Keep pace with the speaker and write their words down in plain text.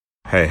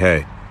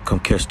Hey, come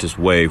catch this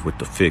wave with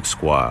the Fixx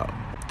squad.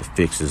 The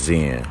Fixx is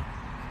in.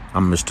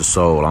 I'm Mr.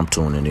 Soul, I'm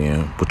tuning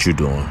in. What you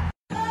doing?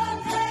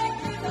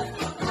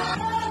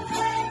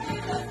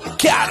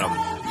 Got him!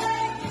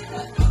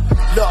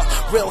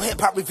 Look, real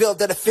hip-hop revealed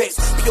that a fix.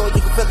 Pure,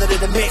 you can feel it in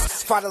the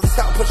mix. Finally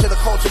stop pushing the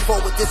culture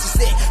forward, this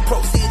is it.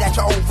 Proceed at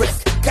your own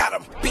risk. Got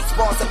him! Beats,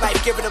 bars, and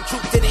life, giving them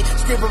truth in it.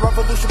 Screaming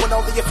revolution when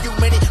only a few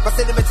minutes. My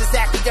sentiments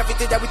exactly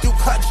everything that we do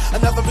clutch.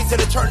 Another reason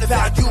to turn the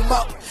volume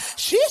up.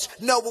 Sheesh,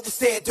 know what we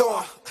stand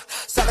on.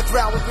 Solid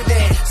ground we been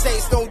in. Say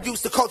it's no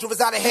use, the culture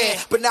was out of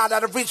hand. But now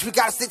out of reach, we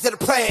gotta stick to the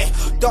plan.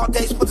 Dark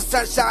days with the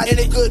sunshine in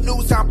it. Good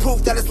news, I'm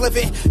proof that it's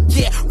living.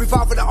 Yeah,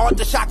 revolving the art,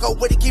 the shotgun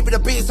with it. Keeping the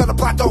beats on the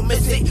block, don't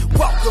miss it.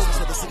 Welcome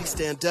to the city,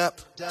 stand up.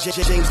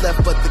 James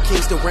left, but the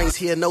king still reigns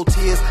here. No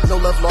tears, no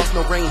love lost,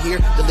 no rain here.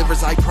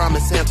 Delivers, I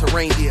promise, Santa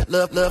rain here.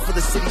 Love for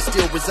the city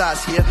still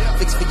resides here.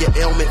 Fix for your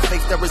ailment,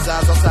 faith that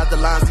resides outside the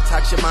lines.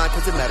 Detox your mind,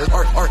 cause it matters.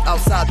 Art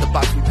outside the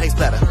box, we paste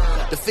better.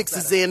 The Fixx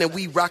is in and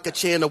we rock a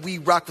channel. We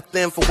rock with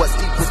them for what's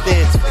deep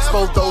within.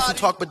 Expose those who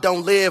talk but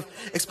don't live.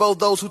 Expose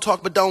those who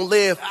talk but don't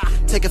live.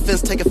 Take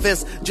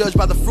offense, judge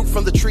by the fruit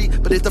from the tree.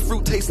 But if the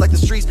fruit tastes like the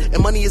streets,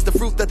 and money is the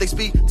fruit that they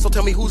speak, so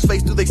tell me whose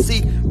face do they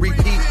see?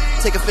 Repeat,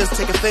 take offense,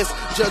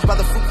 judge by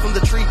the fruit from the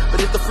tree.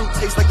 But if the fruit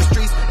tastes like the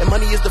streets, and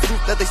money is the fruit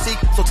that they seek,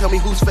 so tell me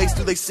whose face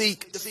do they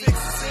seek?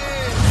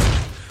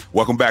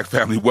 Welcome back,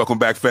 family.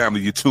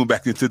 You tune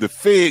back into the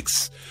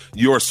Fixx,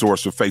 your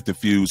source for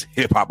faith-infused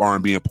hip-hop,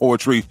 R&B, and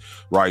poetry,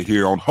 right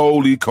here on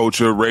Holy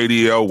Culture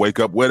Radio.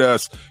 Wake up with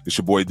us. It's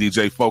your boy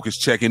DJ Focus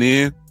checking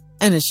in.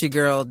 And it's your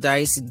girl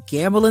Dice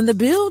Gamble in the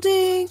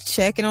building,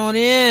 checking on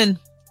in.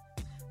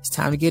 It's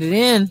time to get it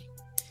in.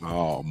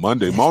 Oh,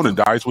 Monday morning,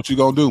 Dice. What you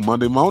gonna do?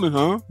 Monday morning,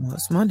 huh? Well,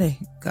 it's Monday.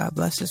 God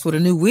bless us with a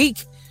new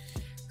week,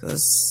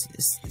 because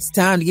it's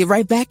time to get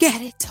right back at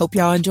it. Hope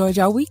y'all enjoyed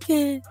y'all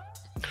weekend.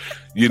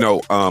 You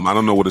know, I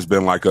don't know what it's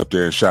been like up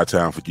there in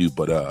Chi-Town for you,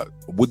 but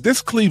with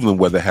this Cleveland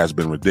weather has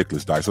been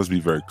ridiculous, Dice. Let's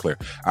be very clear.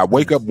 I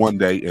wake up one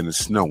day and it's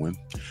snowing.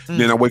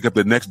 Then I wake up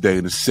the next day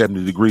and it's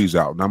 70 degrees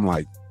out. And I'm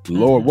like,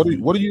 Lord,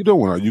 what are you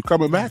doing? Are you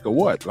coming back or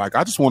what? Like,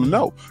 I just want to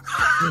know.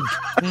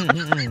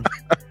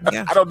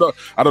 Yeah. I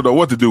don't know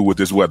what to do with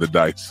this weather,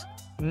 Dice.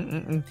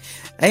 Ain't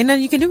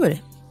nothing you can do with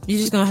it. You're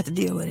just going to have to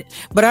deal with it.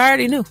 But I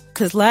already knew,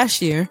 because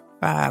last year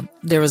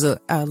there was a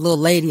little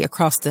lady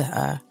across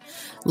the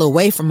little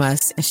way from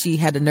us, and she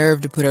had the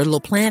nerve to put her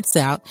little plants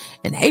out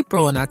in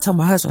April. And I told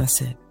my husband, I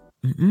said,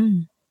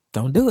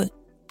 don't do it.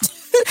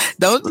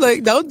 don't do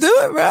it,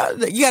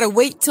 bro. You gotta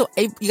wait till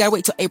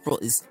April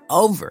is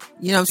over.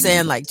 You know what I'm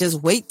saying? Like,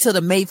 just wait till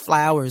the May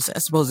flowers are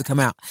supposed to come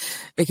out,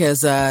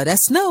 because that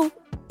snow,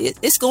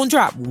 it's gonna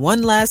drop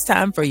one last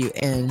time for you,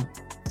 and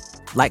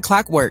like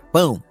clockwork,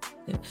 boom.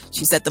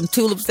 She set them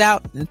tulips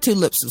out, and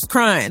tulips was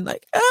crying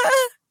like,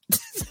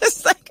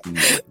 It's like,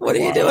 what are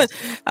you doing?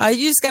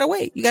 You just gotta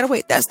wait. You gotta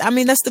wait. That's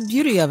the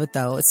beauty of it,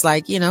 though. It's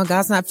like,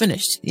 God's not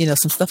finished.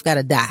 Some stuff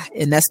gotta die,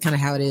 and that's kind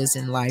of how it is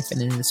in life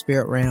and in the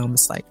spirit realm.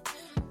 It's like,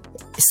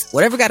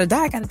 whatever gotta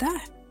die,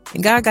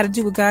 and God gotta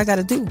do what God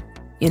gotta do.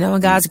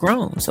 And God's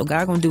grown, so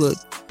God gonna do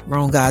what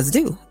grown gods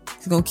do.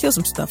 He's gonna kill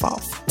some stuff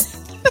off.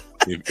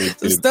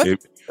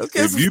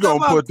 If you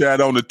don't put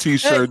that on the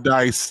t-shirt,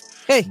 Dice.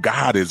 Hey.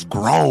 God is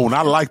grown.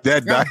 I like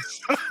that,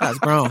 Dice. God's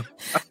grown.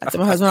 I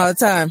tell my husband all the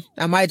time,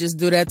 I might just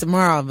do that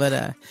tomorrow. But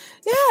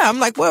yeah, I'm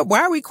like, what?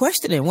 Why are we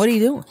questioning? What are you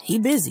doing? He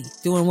busy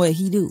doing what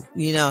he do,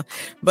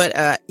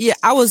 But yeah,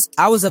 I was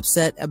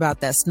upset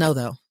about that snow,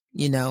 though.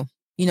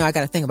 I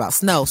got to think about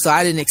snow. So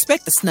I didn't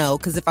expect the snow,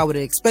 because if I would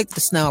have expected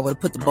the snow, I would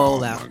have put the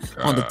bowl out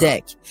on the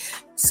deck.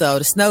 So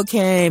the snow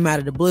came out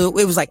of the blue.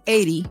 It was like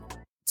 80,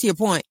 to your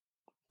point.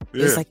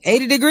 Yeah. It was like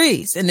 80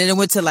 degrees. And then it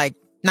went to like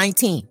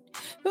 19.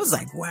 It was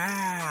like,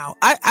 wow.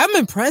 I'm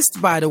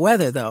impressed by the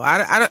weather, though.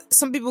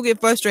 Some people get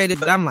frustrated,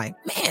 but I'm like,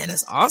 man,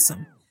 that's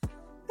awesome.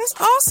 That's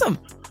awesome.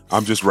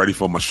 I'm just ready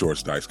for my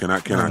shorts, Dice. Can I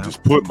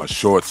just put my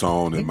shorts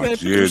on and my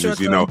jerseys?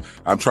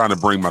 I'm trying to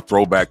bring my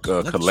throwback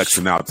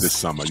collection out this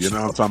summer. You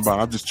know what I'm talking about?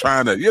 I'm just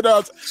trying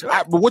to,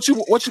 but what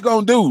you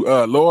gonna do,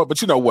 Lord?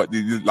 But you know what?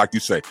 Like you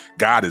say,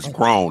 God is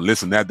grown.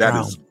 Listen,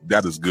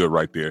 that is good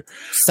right there.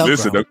 So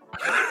listen,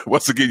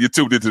 once again, you're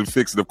tuned into the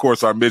Fixx, and of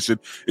course, our mission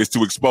is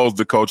to expose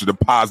the culture to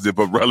positive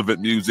but relevant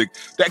music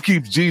that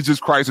keeps Jesus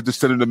Christ at the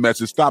center of the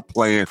message. Stop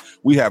playing.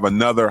 We have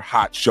another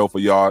hot show for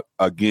y'all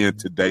again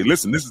today.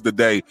 Listen, this is the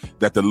day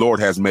that the Lord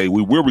has made.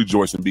 We will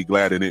rejoice and be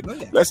glad in it.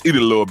 Let's eat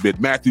it a little bit.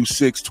 Matthew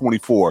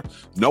 6:24.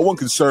 No one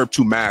can serve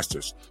two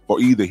masters,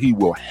 for either he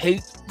will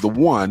hate the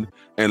one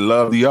and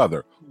love the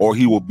other, or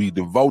he will be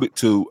devoted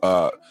to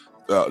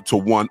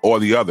one or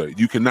the other.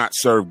 You cannot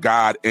serve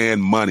God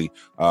and money.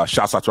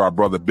 Shouts out to our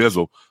brother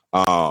Bizzle.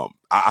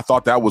 I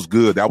thought that was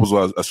good. That was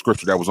a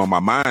scripture that was on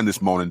my mind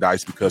this morning,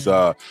 Dice, because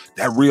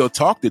that real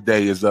talk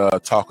today is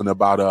talking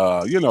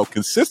about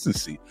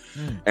consistency.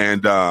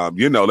 And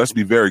let's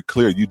be very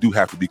clear. You do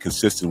have to be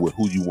consistent with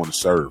who you want to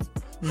serve.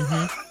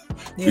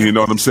 Mm-hmm. Yeah. You know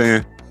what I'm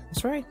saying?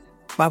 That's right.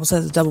 The Bible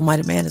says a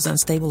double-minded man is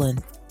unstable in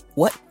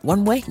what?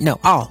 One way? No,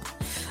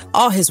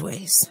 all his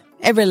ways.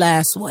 Every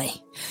last way.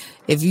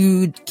 if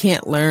you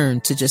can't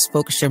learn to just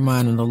focus your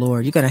mind on the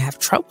Lord, you're going to have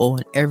trouble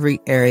in every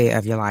area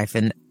of your life.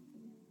 And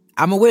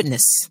I'm a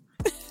witness.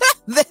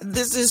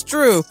 This is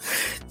true.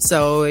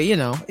 So,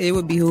 it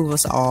would behoove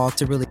us all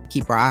to really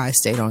keep our eyes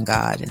stayed on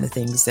God and the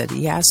things that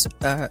he has,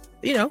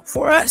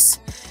 for us.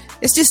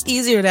 It's just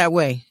easier that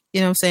way. You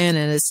know what I'm saying?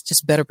 And it's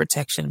just better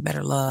protection,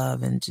 better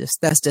love. And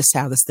that's just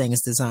how this thing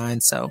is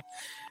designed. So,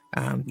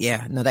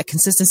 that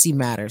consistency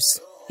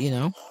matters.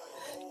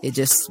 It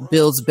just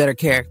builds better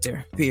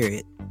character,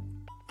 period.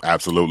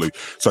 Absolutely.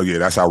 So yeah,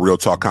 that's our real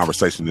talk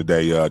conversation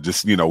today. We're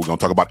going to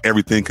talk about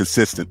everything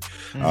consistent,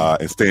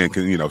 and staying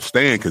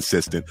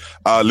consistent.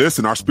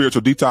 Listen, our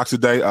spiritual detox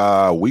today,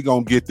 we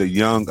going to get the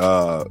young,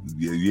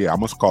 I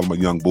must call him a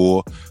young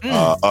bull,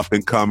 up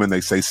and coming.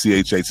 They say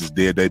CHH is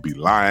dead. They be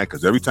lying.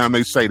 Cause every time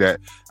they say that,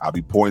 I'll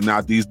be pointing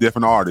out these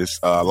different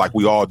artists, like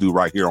we all do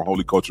right here on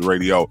Holy Culture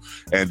Radio.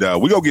 And,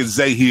 we going to get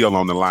Xay Hill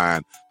on the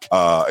line,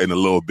 in a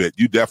little bit.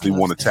 You definitely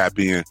want to tap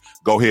in.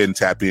 Go ahead and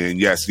tap in.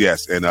 Yes.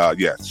 And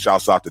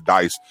shouts out to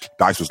Dice.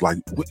 Dice was like,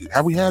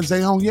 have we had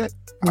Xay on yet?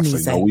 I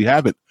said, no, we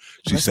haven't.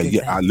 She said,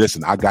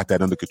 listen, I got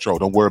that under control.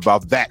 Don't worry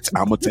about that.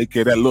 I'm going to take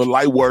care of that little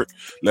light work.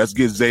 Let's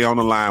get Xay on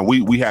the line.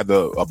 We had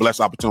a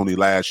blessed opportunity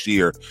last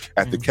year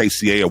at the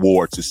KCA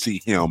Award to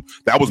see him.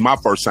 That was my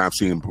first time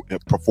seeing him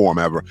perform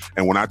ever.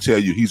 And when I tell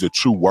you, he's a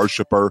true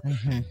worshiper,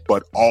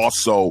 but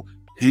also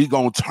he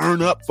gonna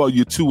turn up for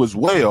you too as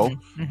well,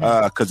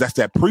 because that's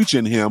that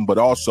preaching him. But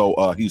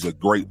also, he's a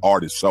great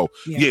artist. So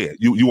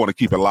you want to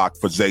keep it locked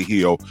for Xay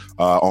Hill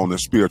on the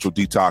spiritual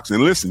detox.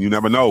 And listen, you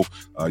never know.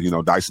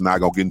 Dice and I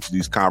gonna get into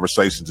these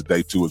conversations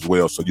today too as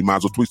well. So you might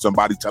as well tweet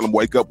somebody, tell them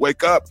wake up.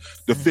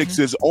 The Fixx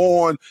is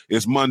on.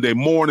 It's Monday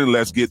morning.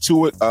 Let's get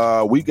to it.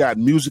 We got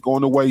music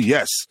on the way.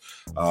 Yes,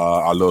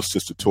 our little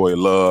sister Toya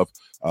Love.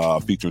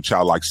 Featuring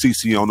Child Like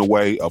CeCe on the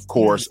way, of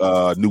course.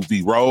 New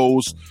V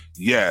Rose,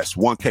 yes.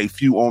 1K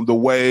Few on the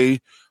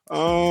way.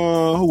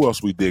 Who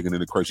else we digging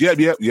in the crazy?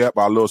 Yep.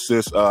 Our little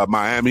sis,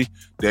 Miami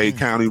Dade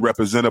County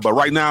representative. But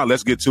right now,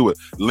 let's get to it.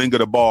 Linga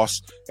the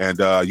Boss and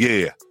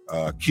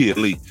Kid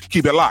Lee.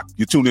 Keep it locked.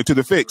 You tuned into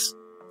the Fixx,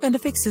 and the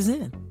Fixx is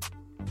in.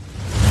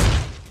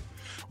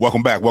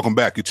 Welcome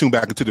back. You tune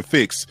back into the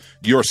Fixx,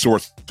 your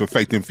source for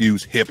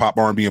faith-infused hip-hop,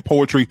 R&B, and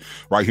poetry,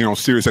 right here on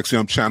Sirius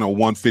XM channel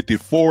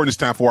 154. And it's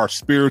time for our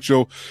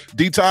spiritual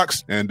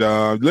detox. And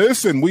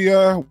listen,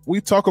 we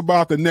talk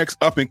about the next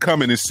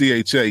up-and-coming in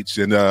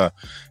CHH. And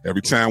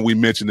every time we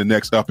mention the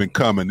next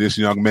up-and-coming, this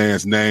young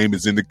man's name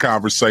is in the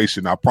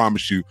conversation. I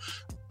promise you.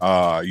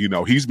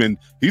 He's been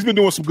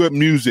doing some good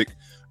music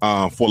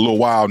for a little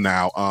while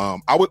now.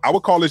 I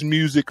would call his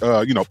music,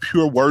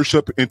 pure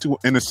worship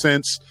in a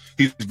sense.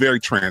 He's very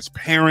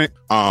transparent.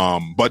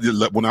 But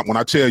when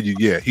I tell you,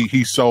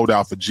 he sold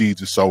out for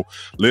Jesus. So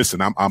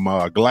listen,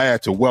 I'm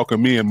glad to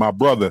welcome in my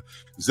brother,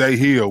 Xay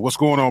Hill. What's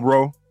going on,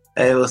 bro?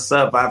 Hey, what's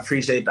up? I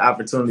appreciate the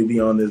opportunity to be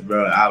on this,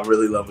 bro. I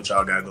really love what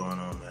y'all got going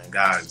on, man.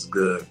 God's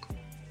good.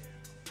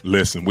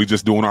 Listen, we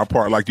just doing our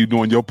part like you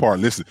doing your part.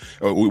 Listen,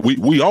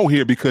 we on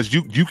here because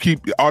you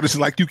keep artists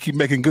like you keep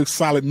making good,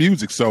 solid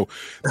music. So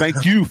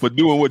thank you for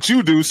doing what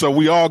you do. So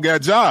we all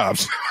got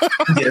jobs.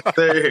 Yes,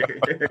 sir.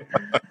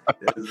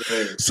 Yes,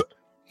 sir.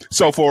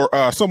 So for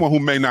someone who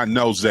may not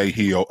know Xay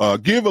Hill,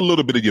 give a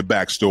little bit of your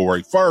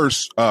backstory.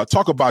 First,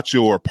 talk about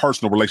your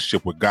personal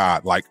relationship with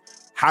God. Like,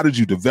 how did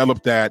you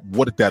develop that?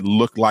 What did that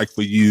look like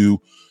for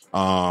you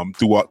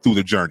through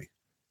the journey?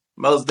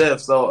 Most def.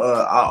 So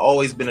I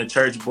always been a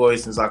church boy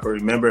since I can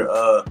remember.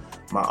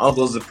 My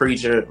uncle's a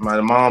preacher,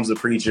 my mom's a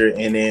preacher,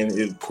 and then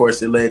of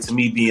course it led to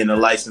me being a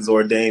licensed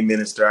ordained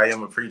minister. I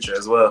am a preacher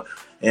as well,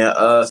 and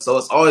so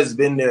it's always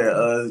been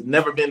there.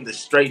 Never been the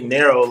straight and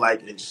narrow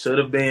like it should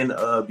have been,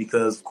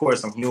 because of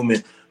course I'm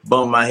human.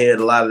 Bumped my head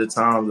a lot of the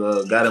time.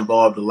 Got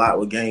involved a lot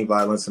with gang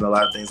violence and a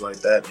lot of things like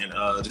that,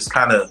 and just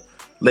kind of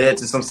led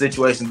to some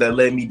situations that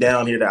led me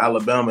down here to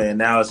Alabama. And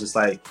now it's just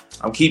like,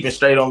 I'm keeping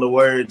straight on the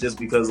word just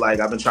because like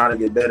I've been trying to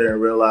get better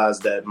and realize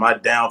that my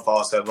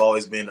downfalls have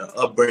always been an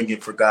upbringing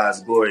for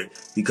God's glory,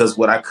 because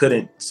what I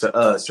couldn't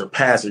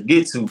surpass or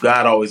get to,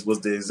 God always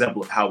was the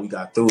example of how we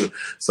got through it.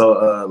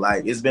 So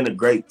like, it's been a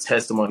great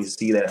testimony to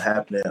see that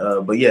happening.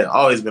 But yeah,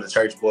 always been a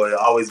church boy,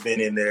 always been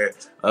in there,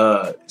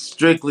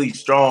 strictly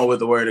strong with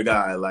the word of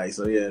God. Like,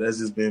 so yeah, that's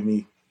just been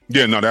me.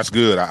 Yeah, no, that's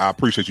good. I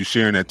appreciate you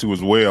sharing that too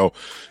as well.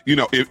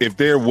 If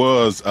there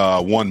was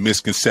one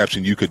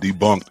misconception you could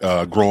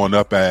debunk growing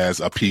up as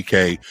a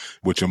PK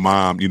with your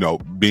mom,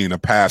 being a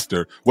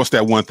pastor, what's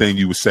that one thing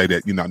you would say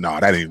that, no,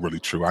 that ain't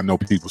really true? I know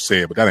people say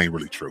it, but that ain't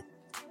really true.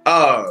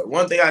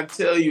 One thing I can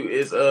tell you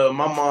is my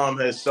mom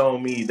has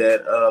shown me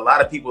that a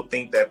lot of people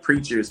think that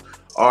preachers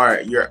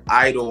are your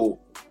idol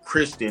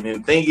Christian,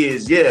 and the thing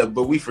is,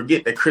 but we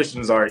forget that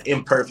Christians are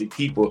imperfect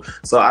people.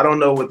 So I don't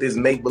know what this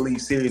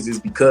make-believe series is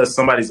because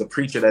somebody's a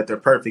preacher that they're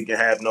perfect and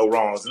have no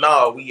wrongs.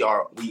 No, we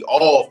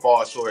all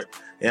fall short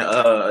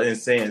in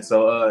sin.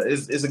 So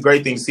it's a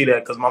great thing to see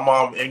that, because my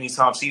mom,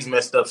 anytime she's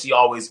messed up, she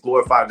always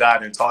glorified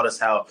God and taught us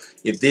how,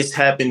 if this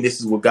happened,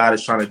 this is what God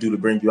is trying to do to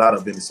bring you out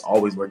of it. It's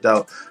always worked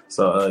out.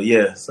 So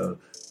so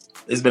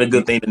it's been a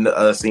good thing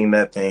to seeing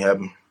that thing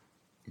happen.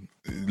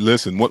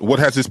 Listen, what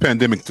has this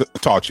pandemic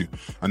taught you?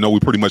 I know we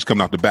pretty much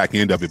coming out the back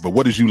end of it, but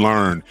what did you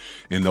learn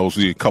in those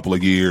couple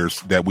of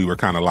years that we were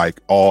kind of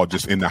like all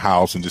just in the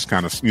house and just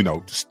kind of,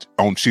 just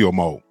on chill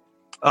mode?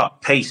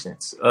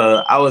 Patience.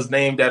 I was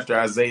named after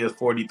Isaiah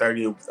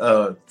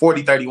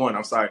 40:31.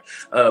 I'm sorry.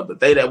 But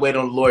they that wait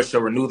on the Lord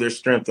shall renew their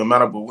strength. They'll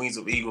mount up with wings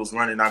of eagles,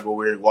 running not go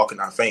weary, walking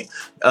not faint.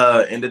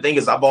 And the thing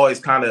is, I've always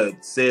kind of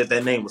said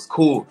that name was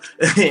cool.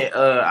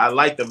 I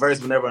liked the verse,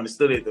 but never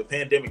understood it. The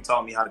pandemic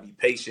taught me how to be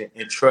patient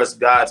and trust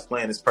God's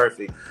plan is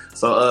perfect.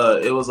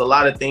 So it was a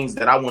lot of things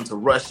that I wanted to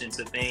rush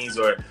into things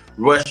or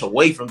rush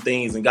away from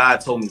things. And God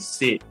told me,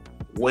 sit,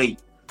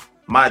 wait.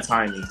 My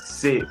timing,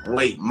 sit,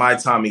 wait, my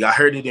timing. I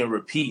heard it in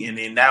repeat, and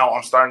then now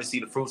I'm starting to see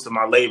the fruits of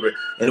my labor.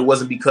 And it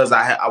wasn't because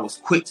I was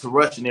quick to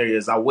rush in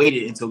areas. I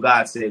waited until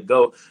God said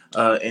go.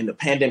 And the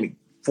pandemic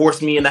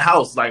forced me in the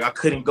house. Like I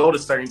couldn't go to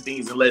certain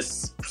things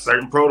unless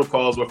certain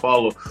protocols were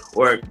followed,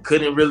 or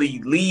couldn't really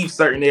leave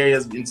certain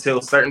areas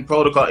until certain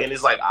protocol. And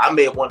it's like I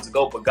may have wanted to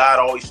go, but God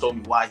always showed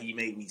me why He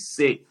made me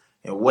sit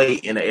and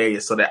wait in the area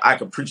so that I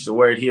could preach the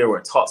word here or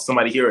talk to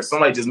somebody here, or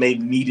somebody just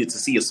needed to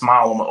see a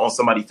smile on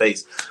somebody's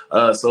face.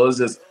 So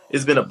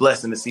it's been a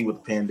blessing to see what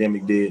the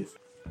pandemic did.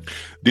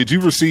 Did you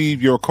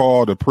receive your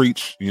call to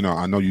preach?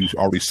 I know you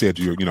already said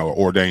you're, an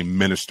ordained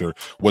minister.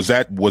 Was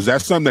that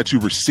something that you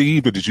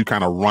received, or did you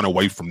kind of run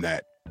away from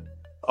that?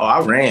 Oh,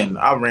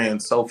 I ran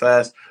so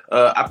fast.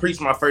 I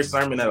preached my first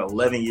sermon at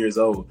 11 years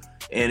old,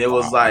 and it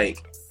was like,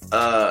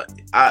 back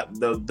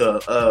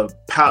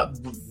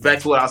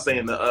to what I was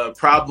saying, the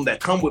problem that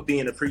come with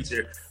being a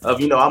preacher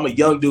of, I'm a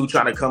young dude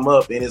trying to come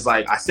up, and it's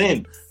like I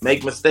sin,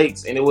 make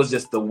mistakes, and it was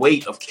just the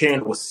weight of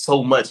carrying was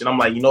so much, and I'm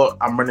like,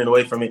 I'm running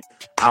away from it.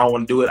 I don't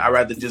want to do it. I'd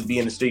rather just be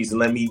in the streets and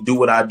let me do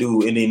what I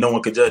do, and then no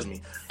one could judge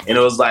me. And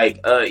it was like,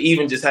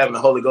 even just having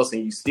the Holy Ghost,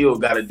 and you still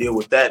got to deal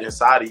with that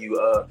inside of you,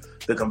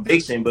 the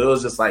conviction. But it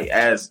was just like,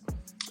 as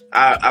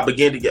I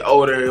began to get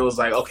older, it was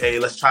like, okay,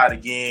 let's try it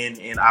again.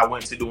 And I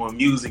went to doing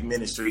music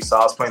ministry. So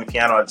I was playing the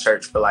piano at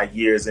church for like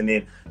years, and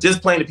then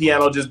just playing the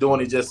piano, just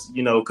doing it just,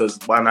 because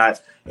why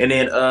not? And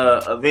then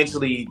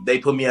eventually they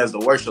put me as the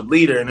worship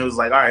leader, and it was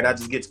like, all right, I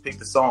just get to pick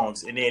the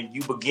songs. And then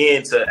you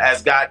begin to,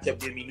 as God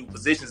kept giving me new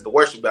positions, the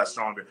worship got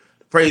stronger.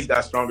 Praise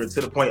got stronger to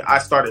the point I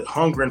started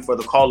hungering for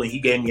the calling He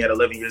gave me at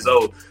 11 years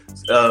old.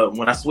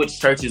 When I switched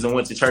churches and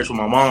went to church with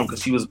my mom,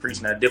 because she was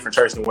preaching at a different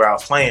church than where I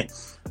was playing,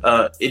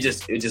 it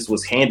just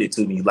was handed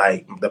to me.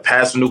 Like the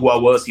pastor knew who I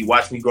was. He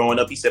watched me growing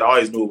up. He said, I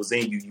always knew it was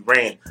in you. You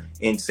ran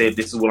and said,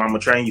 this is what I'm gonna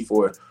train you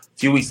for. A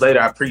few weeks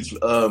later, I preached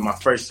my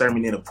first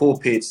sermon in a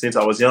pulpit since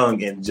I was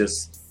young, and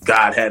just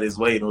God had His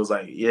way, and it was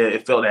like, yeah,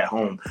 it felt at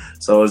home.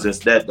 So it was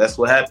just that's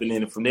what happened.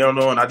 And from there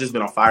on, I've just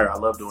been on fire. I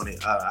love doing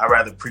it. I'd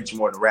rather preach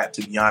more than rap,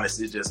 to be honest.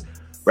 It's just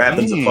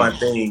rapping's a fun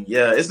thing.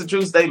 Yeah, it's a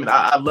true statement.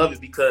 I love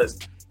it because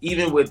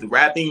even with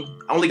rapping,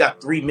 I only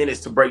got 3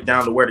 minutes to break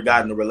down the word of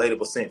God in a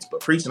relatable sense.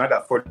 But preaching, I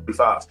got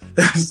 45.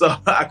 So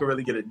I can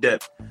really get a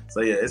depth.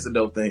 So yeah, it's a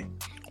dope thing.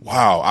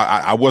 Wow.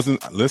 I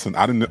wasn't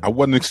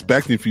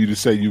expecting for you to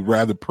say you'd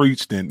rather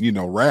preach than,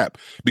 rap,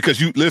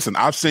 because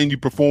I've seen you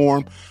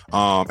perform,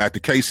 at the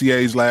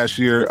KCAs last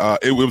year.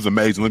 It was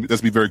amazing.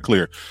 Let's be very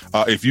clear.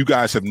 If you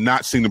guys have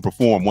not seen him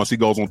perform, once he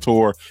goes on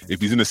tour,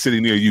 if he's in a city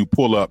near you,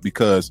 pull up,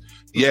 because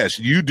yes,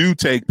 you do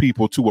take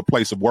people to a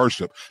place of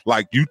worship.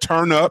 Like you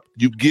turn up,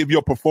 you give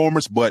your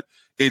performance, but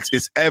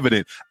it's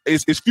evident.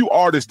 It's few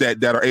artists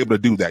that are able to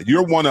do that.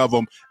 You're one of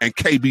them, and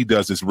KB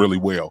does this really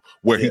well,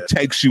 where he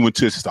takes you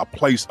into just a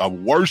place of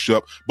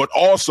worship, but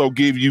also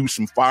give you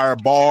some fire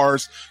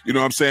bars,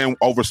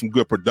 over some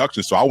good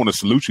production. So I want to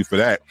salute you for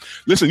that.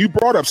 Listen, you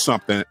brought up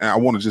something, and I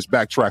want to just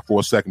backtrack for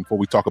a second before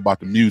we talk about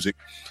the music.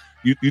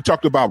 You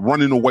talked about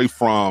running away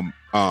from,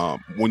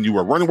 when you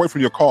were running away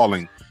from your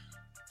calling,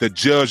 the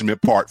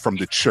judgment part from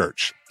the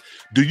church.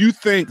 Do you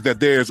think that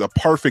there's a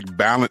perfect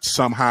balance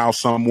somehow,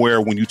 somewhere,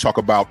 when you talk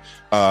about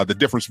the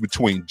difference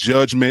between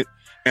judgment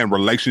and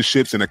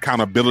relationships and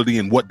accountability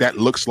and what that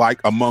looks like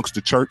amongst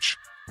the church?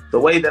 The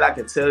way that I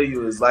can tell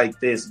you is like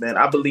this, man.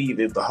 I believe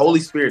if the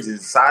Holy Spirit is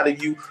inside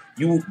of you,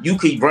 you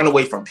can run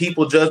away from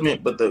people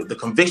judgment, but the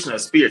conviction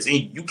of spirits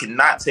in you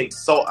cannot take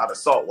salt out of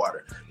salt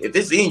water. If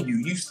it's in you,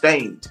 you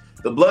stained.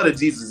 The blood of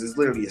Jesus is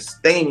literally a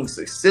staining,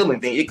 sealing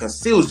thing. It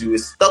conceals you.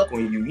 It's stuck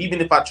on you. Even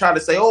if I try to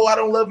say, oh, I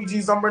don't love you,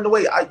 Jesus, I'm running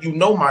away. You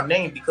know my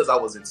name because I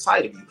was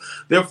inside of you.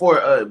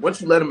 Therefore,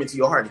 once you let him into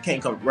your heart, you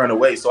can't come run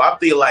away. So I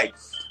feel like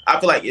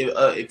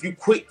if you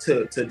quick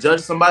to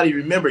judge somebody,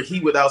 remember, he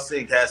without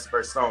sin cast the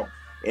first stone.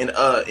 And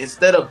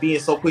instead of being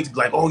so quick to be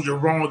like, oh, you're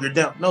wrong, you're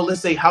down. No,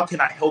 let's say, how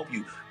can I help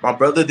you? My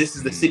brother, this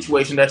is the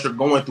situation that you're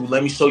going through.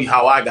 Let me show you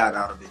how I got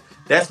out of it.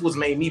 That's what's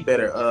made me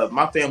better.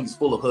 My family's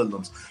full of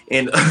hoodlums.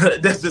 And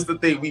that's just the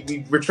thing.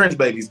 We're trench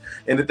babies.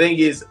 And the thing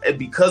is,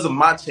 because of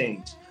my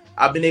change,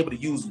 I've been able to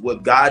use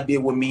what God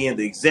did with me and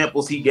the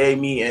examples He gave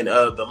me and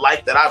the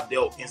life that I've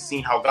dealt and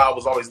seen how God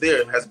was always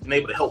there, has been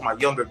able to help my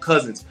younger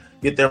cousins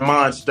get their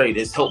minds straight.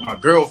 It's helped my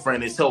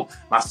girlfriend. It's helped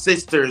my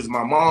sisters,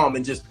 my mom,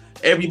 and just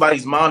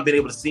everybody's mom been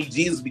able to see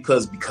Jesus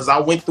because I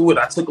went through it.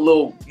 I took a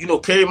little,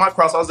 carry my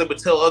cross. I was able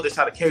to tell others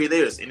how to carry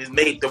theirs, and it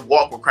made the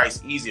walk with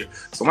Christ easier.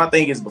 So my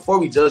thing is, before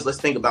we judge, let's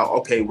think about,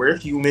 okay, we're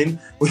human.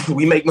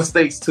 We make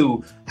mistakes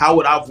too. How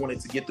would I have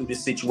wanted to get through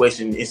this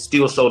situation and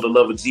still show the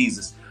love of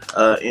Jesus?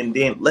 And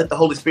then let the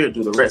Holy Spirit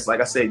do the rest. Like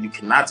I said, you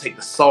cannot take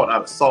the salt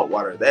out of salt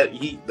water.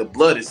 The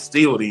blood is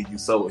still in you,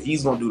 so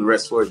he's going to do the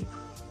rest for you.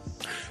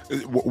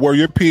 Were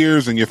your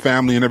peers and your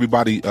family and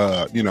everybody,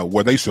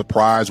 were they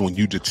surprised when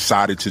you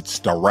decided to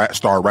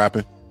start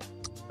rapping?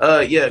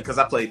 Yeah, because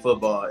I played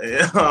football.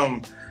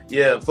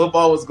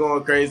 Football was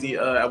going crazy.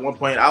 At one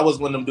point, I was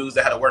one of them dudes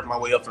that had to work my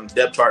way up from the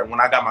depth chart. And when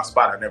I got my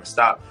spot, I never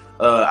stopped.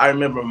 I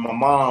remember my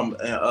mom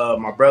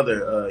and my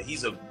brother,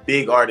 he's a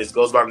big artist,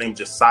 goes by the name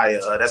Josiah.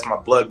 That's my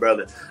blood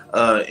brother.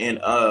 And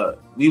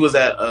we was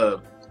at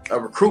a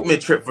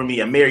recruitment trip for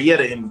me at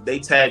Marietta, and they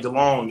tagged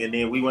along, and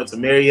then we went to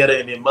Marietta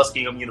and then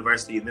Muskingum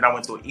University, and then I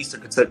went to an Eastern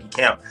Kentucky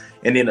camp,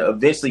 and then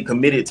eventually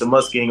committed to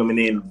Muskingum. And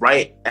then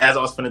right as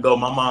I was finna go,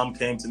 my mom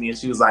came to me and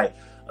she was like,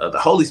 the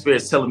Holy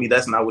Spirit's telling me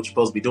that's not what you're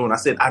supposed to be doing. I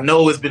said, I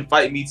know it's been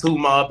fighting me too,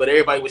 Mom, but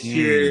everybody was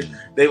cheering.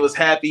 They was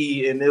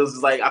happy, and it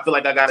was like, I feel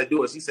like I got to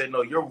do it. She said,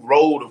 no, your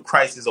road of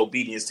Christ is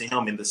obedience to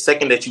him, and the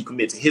second that you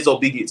commit to his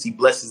obedience, he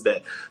blesses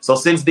that. So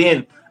since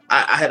then,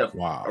 I had a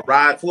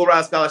full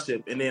ride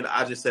scholarship, and then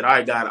I just said, all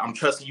right, God, I'm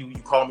trusting you. You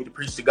called me to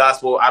preach the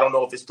gospel. I don't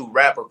know if it's through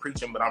rap or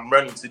preaching, but I'm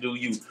running to do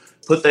you.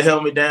 Put the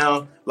helmet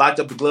down, locked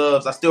up the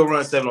gloves. I still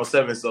run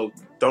 707, so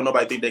don't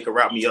nobody think they can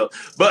wrap me up.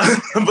 But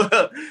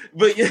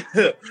yeah.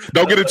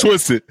 Don't get it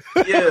twisted.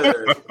 Yeah.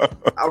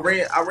 I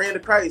ran to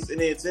Christ,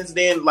 and then since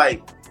then,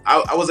 like,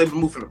 I was able to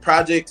move from the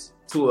projects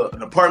to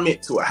an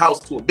apartment, to a house,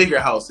 to a bigger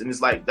house. And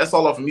it's like, that's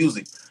all off of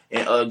music.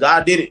 And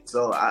God did it.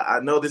 So I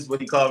know this is what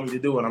he called me to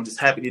do, and I'm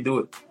just happy to do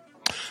it.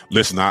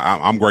 Listen,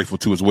 I'm grateful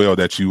too as well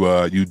that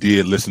you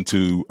did listen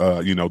to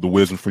the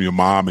wisdom from your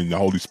mom and the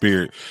Holy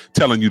Spirit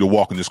telling you to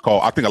walk in this call.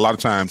 I think a lot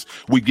of times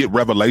we get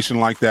revelation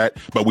like that,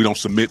 but we don't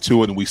submit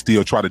to it, and we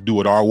still try to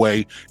do it our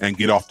way and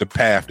get off the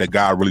path that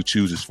God really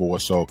chooses for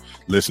us. So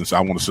listen,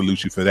 I want to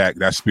salute you for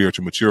that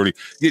spiritual maturity.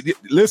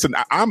 Listen,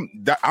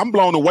 I'm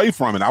blown away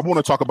from it. I want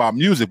to talk about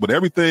music, but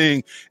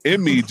everything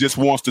in me just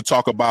wants to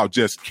talk about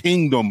just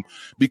kingdom,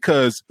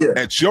 because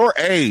at your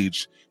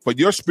age, but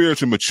your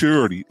spiritual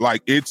maturity,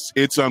 like it's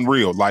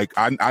unreal. Like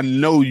I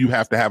know you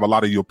have to have a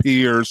lot of your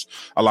peers,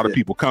 a lot of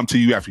people come to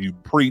you after you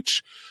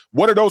preach.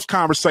 What are those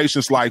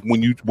conversations like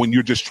when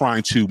you're just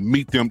trying to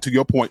meet them, to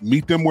your point,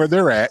 meet them where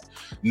they're at,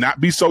 not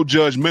be so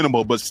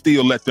judgmental, but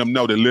still let them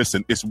know that,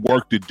 listen, it's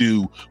work to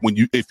do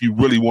if you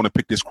really want to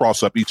pick this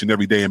cross up each and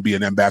every day and be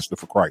an ambassador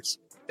for Christ.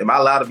 Am I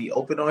allowed to be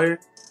open on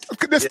here?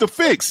 That's the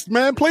Fixx,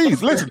 man.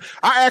 Please listen.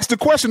 I asked the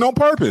question on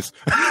purpose.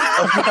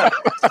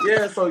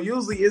 Yeah, so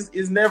usually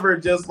it's never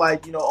just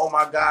like, oh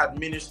my God,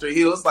 Minister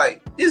Hill. It's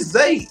like, it's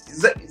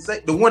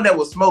Xay, the one that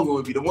was smoking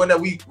with me, the one that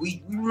we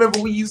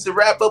remember we used to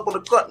wrap up on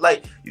the cut,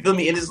 like, you feel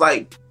me? And it's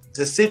like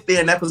to sit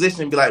there in that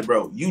position and be like,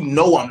 bro,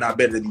 I'm not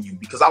better than you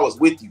because I was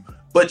with you.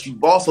 But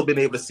you've also been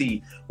able to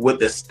see with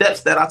the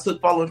steps that I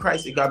took following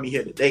Christ, it got me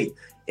here today.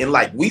 And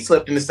like, we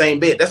slept in the same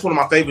bed. That's one of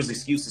my favorite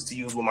excuses to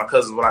use with my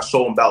cousins when I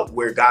show them about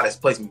where God has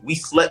placed me. We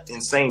slept in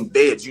same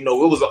beds.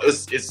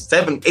 It's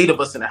 7, 8 of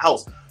us in the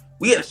house.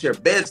 We had to share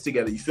beds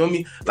together. You feel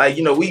me? Like,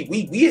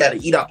 we had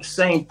to eat out the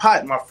same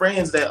pot. My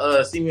friends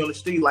that see me on the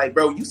street, like,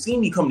 bro, you see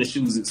me come to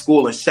shoes at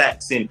school and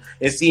shacks and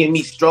seeing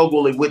me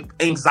struggling with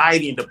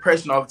anxiety and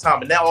depression all the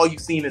time. And now all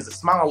you've seen is a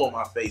smile on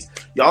my face.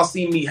 Y'all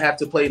see me have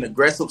to play an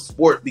aggressive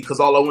sport because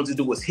all I wanted to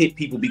do was hit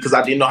people because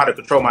I didn't know how to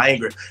control my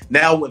anger.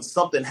 Now when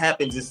something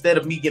happens, instead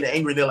of me getting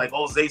angry, they're like,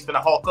 oh, Xay's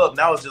finna hawk up.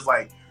 Now it's just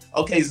like,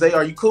 okay, Xay,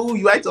 are you cool?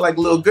 You acting like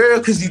a little girl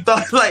because you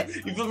thought, like,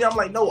 you feel me? I'm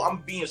like, no, I'm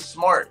being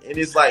smart. And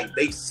it's like,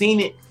 they've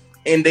seen it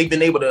and they've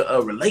been able to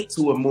relate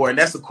to it more. And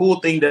that's a cool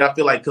thing that I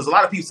feel like, because a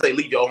lot of people say,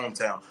 leave your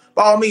hometown.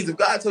 By all means, if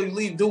God tells you to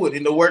leave, do it.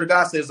 And the word of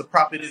God says the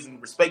prophet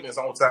isn't respecting his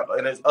hometown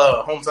and his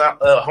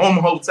home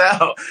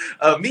hotel.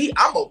 Me,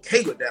 I'm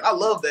okay with that. I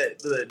love that,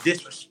 the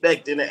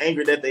disrespect and the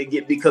anger that they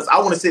get, because I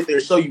want to sit there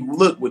and show you,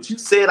 look, what you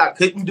said I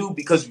couldn't do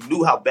because you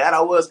knew how bad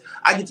I was.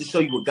 I get to show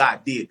you what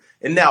God did.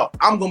 And now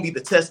I'm going to be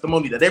the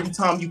testimony that every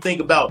time you think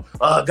about,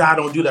 God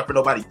don't do that for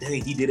nobody,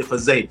 dang, he did it for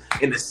Xay.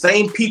 And the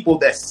same people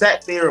that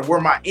sat there and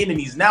were my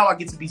enemies, now I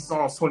get to be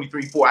Psalms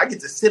 23:4. I get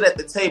to sit at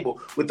the table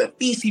with the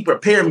feast he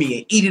prepared me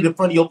and eat it in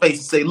front of your face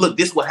and say, look,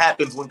 this is what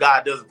happens when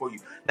God does it for you.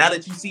 Now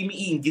that you see me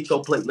eating, get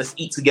your plate. Let's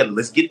eat together.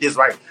 Let's get this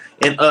right.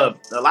 And a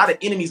lot of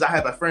enemies I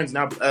have as friends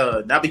now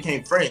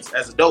became friends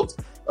as adults.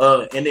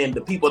 And then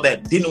the people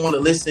that didn't want to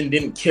listen,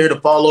 didn't care to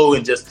follow,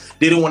 and just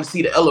didn't want to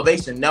see the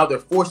elevation, now they're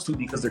forced to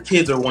because their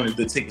kids are wanting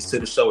the tickets to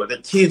the show, or their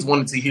kids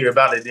wanted to hear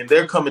about it, and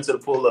they're coming to the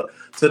pull up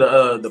to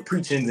the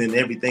preachings and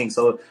everything.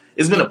 So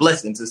it's been a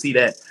blessing to see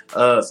that.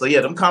 So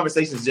yeah, them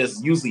conversations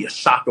just usually a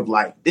shock of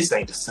like, this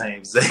ain't the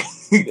same thing.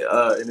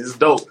 And it's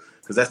dope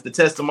because that's the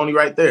testimony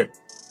right there.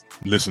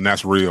 Listen,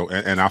 that's real.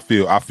 And I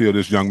feel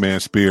this young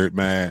man's spirit,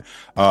 man.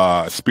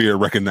 Spirit,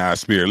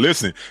 recognized spirit.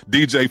 Listen,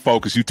 DJ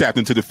Focus, you tapped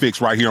into the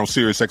Fixx right here on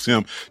Sirius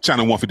XM,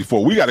 channel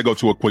 154. We got to go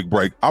to a quick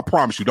break. I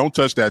promise you, don't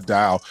touch that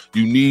dial.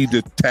 You need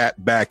to tap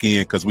back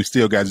in because we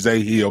still got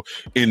Xay Hill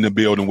in the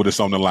building with us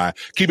on the line.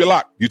 Keep it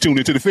locked. You tuned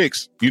into the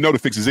Fixx. You know the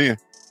Fixx is in.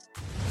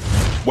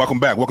 Welcome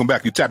back.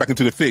 You tap back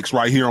into the Fixx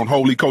right here on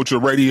Holy Culture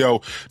Radio.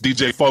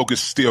 DJ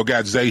Focus still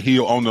got Xay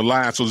Hill on the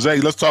line. So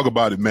Xay, let's talk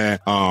about it, man.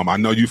 I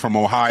know you from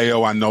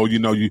Ohio. I know,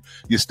 you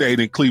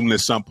stayed in Cleveland at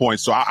some point.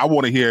 So I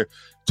want to hear,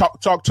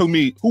 talk to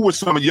me. Who were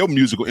some of your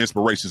musical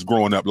inspirations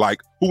growing up?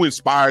 Like, who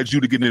inspired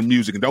you to get into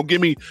music? And don't give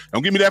me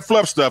that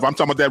fluff stuff. I'm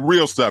talking about that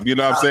real stuff. You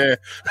know what I'm saying?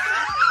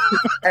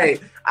 Hey,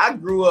 I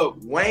grew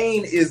up,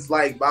 Wayne is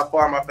like by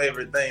far my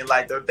favorite thing.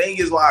 Like the thing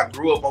is why I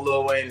grew up on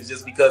Lil Wayne is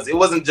just because it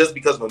wasn't just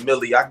because of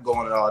Millie. I could go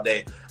on it all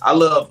day. I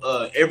love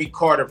every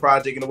Carter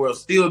project in the world,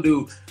 still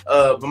do.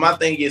 But my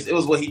thing is, it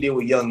was what he did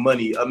with Young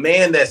Money. A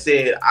man that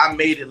said, I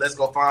made it, let's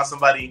go find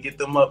somebody and get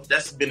them up.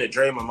 That's been a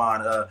dream of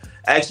mine.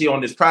 Actually,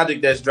 on this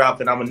project that's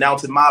dropping, I'm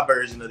announcing my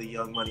version of the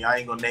Young Money. I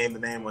ain't gonna name the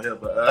name on here,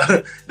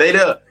 but they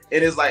there.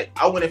 And it's like,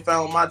 I went and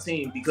found my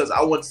team because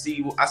I want to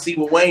see, I see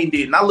what Wayne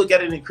did. And I look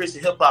at it in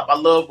Christian hip hop. I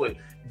love what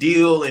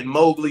Deal and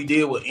Mowgli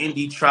did with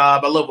Indie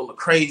Tribe. I love what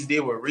Lecrae's did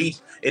with Reach.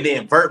 And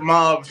then Vert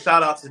Mob,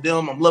 shout out to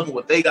them. I'm loving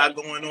what they got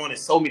going on. And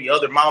so many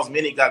other. Miles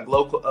Minnick got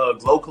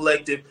Glow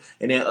Collective.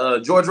 And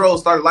then George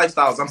Rose started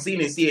Lifestyles. I'm seeing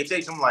it in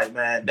CHH. I'm like,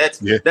 man,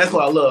 that's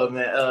what I love,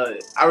 man.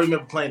 I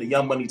remember playing the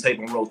Young Money tape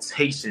on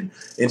rotation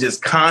and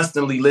just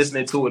constantly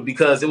listening to it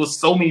because it was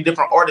so many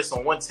different artists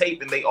on one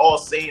tape and they all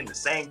saying the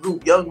same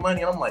group, Young Money.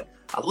 And I'm like,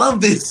 I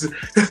love this.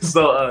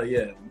 So,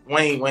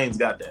 Wayne's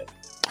got that.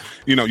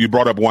 You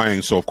brought up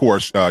Wayne. So, of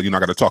course, I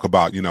got to talk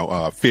about,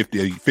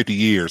 50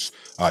 years.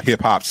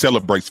 Hip hop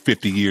celebrates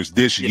 50 years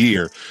this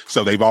year.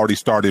 So they've already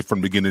started from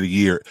the beginning of the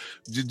year.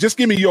 Just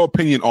give me your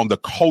opinion on the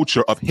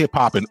culture of hip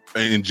hop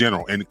in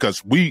general. And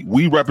because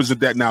we represent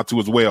that now too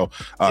as well.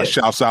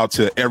 Shouts out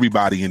to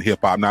everybody in hip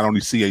hop, not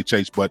only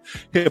CHH, but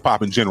hip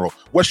hop in general.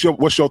 What's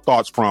your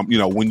thoughts from,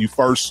 when you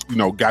first,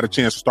 got a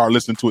chance to start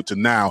listening to it to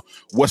now?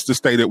 Where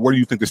do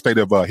you think the state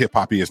of hip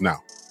hop is now?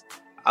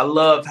 I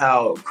love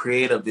how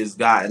creative it's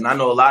gotten. I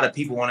know a lot of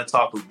people want to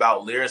talk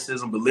about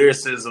lyricism, but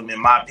lyricism,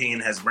 in my opinion,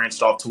 has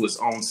branched off to its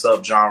own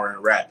subgenre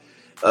in rap.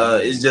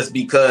 It's just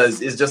because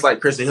it's just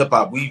like Christian hip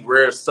hop.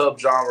 We're a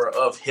subgenre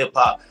of hip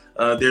hop.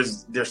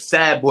 There's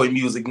sad boy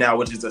music now,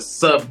 which is a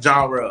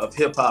subgenre of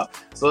hip hop.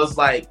 So it's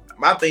like,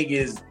 my thing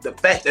is the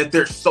fact that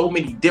there's so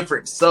many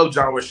different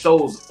subgenres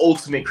shows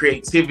ultimate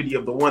creativity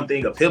of the one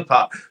thing of hip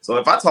hop. So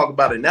if I talk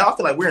about it now, I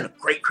feel like we're in a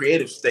great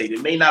creative state.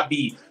 It may not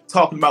be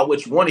talking about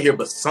what you want to hear,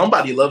 but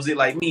somebody loves it.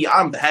 Like me,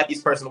 I'm the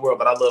happiest person in the world,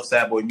 but I love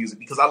sad boy music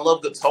because I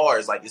love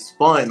guitars. Like, it's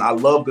fun. I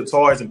love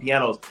guitars and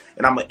pianos,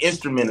 and I'm an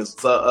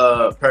instrumentalist.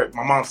 My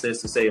mom says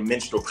to say a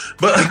minstrel,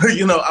 but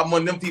I'm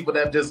one of them people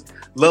that just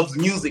loves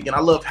music, and I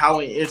love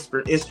how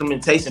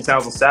instrumentation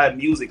sounds on sad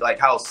music, like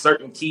how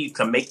certain keys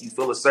can make you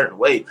feel a certain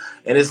way.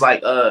 And it's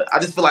like, I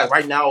just feel like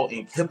right now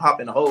in hip hop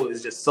in the whole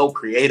is just so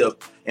creative.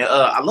 And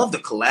I love the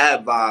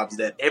collab vibes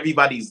that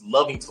everybody's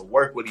loving to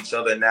work with each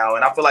other now.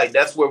 And I feel like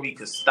that's where we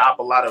could stop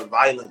a lot of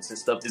violence and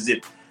stuff, is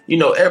if,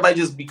 everybody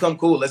just become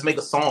cool. Let's make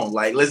a song.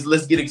 Like,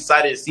 let's get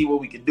excited and see what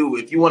we can do.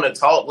 If you want to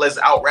talk, let's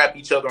out-rap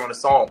each other on a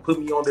song. Put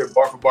me on there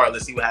bar for bar.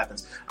 Let's see what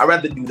happens. I'd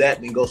rather do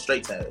that than go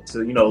straight to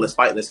let's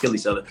fight, let's kill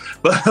each other.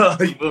 But,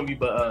 you feel me?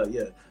 But,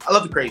 I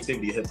love the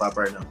creativity of hip-hop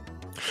right now.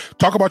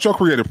 Talk about your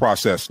creative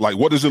process. Like,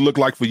 what does it look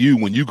like for you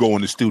when you go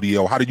in the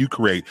studio? How do you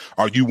create?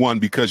 Are you one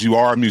because you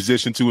are a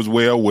musician too as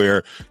well,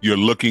 where you're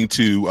looking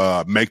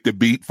to make the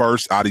beat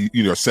first out of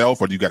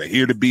yourself, or do you got to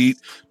hear the beat?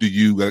 Do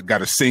you got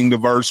to sing the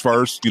verse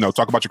first?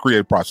 Talk about your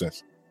creative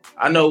process.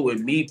 I know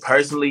with me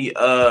personally,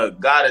 God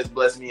has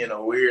blessed me in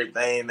a weird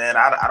thing, man.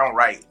 I don't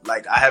write.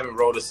 Like, I haven't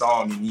wrote a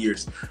song in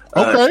years.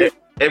 Okay.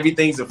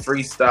 Everything's a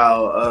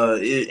freestyle,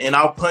 and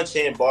I'll punch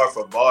in bar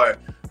for bar.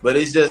 But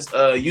it's just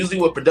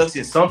usually with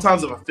production,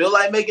 sometimes if I feel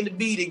like making the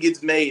beat, it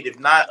gets made. If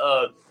not,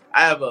 I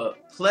have a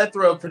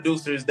plethora of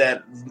producers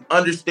that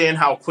understand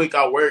how quick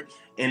I work,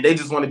 and they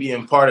just want to be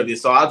in part of it.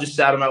 So I'll just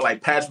shout them out,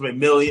 like Patrick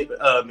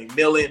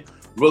McMillan,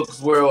 Rooks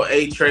World,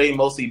 A-Trey,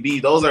 Mostly B.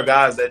 Those are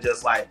guys that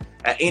just, like,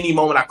 at any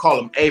moment I call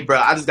them, hey,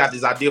 bro, I just got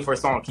this idea for a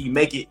song. Can you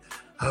make it?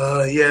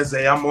 Yes,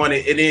 I'm on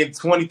it. And then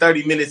 20,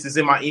 30 minutes is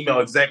in my email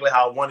exactly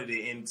how I wanted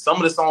it. And some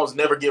of the songs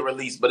never get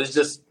released, but it's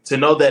just to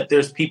know that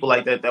there's people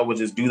like that will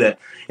just do that.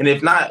 And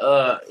if not,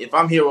 if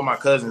I'm here with my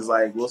cousins,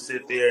 like, we'll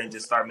sit there and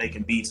just start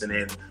making beats, and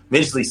then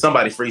eventually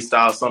somebody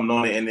freestyles something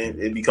on it, and then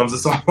it becomes a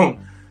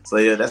song. So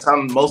yeah, that's how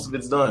most of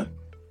it's done.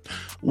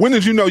 When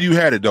did you know you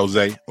had it, though,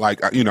 Xay? Like,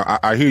 I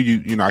hear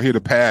you, I hear the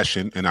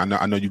passion, and I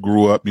know you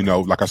grew up,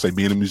 like I say,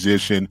 being a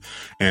musician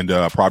and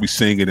probably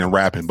singing and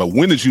rapping. But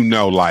when did you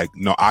know, like,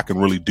 no, I can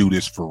really do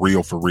this for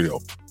real, for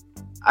real?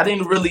 I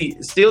didn't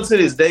really. Still to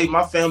this day,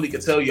 my family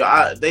could tell you.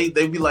 They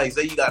be like,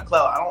 "Xay, you got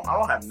clout." I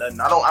don't have nothing.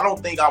 I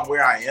don't think I'm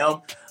where I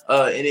am.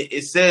 And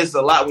it says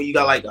a lot when you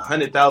got like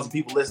 100,000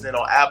 people listening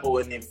on Apple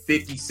and then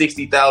 50,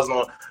 60,000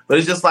 on. But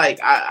it's just like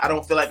I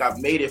don't feel like I've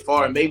made it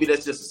far. And maybe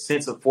that's just a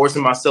sense of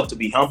forcing myself to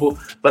be humble.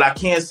 But I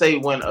can't say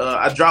when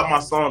I dropped my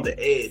song The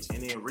Edge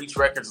and then Reach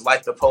Records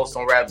liked the post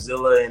on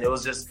Rapzilla, and it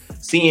was just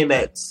seeing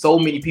that so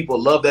many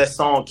people love that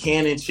song,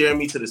 can and share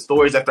me to the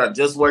stories after I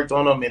just worked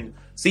on them, and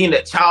seeing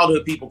that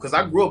childhood people, because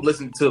I grew up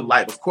listening to,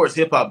 like, of course,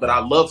 hip hop, but I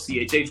love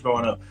CHH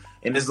growing up.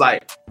 And it's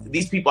like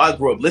these people I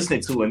grew up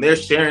listening to, and they're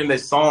sharing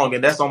this song,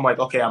 and that's when I'm like,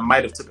 okay, I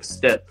might have took a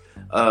step.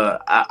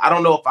 I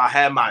don't know if I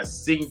had my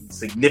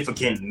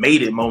significant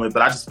made it moment,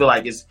 but I just feel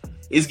like it's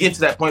getting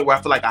to that point where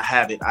I feel like I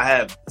have it. I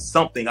have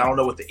something. I don't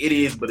know what it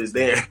is, but it's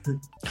there.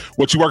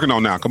 What you working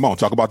on now? Come on,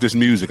 talk about this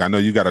music. I know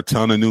you got a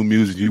ton of new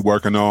music you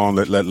working on.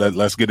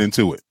 Let's get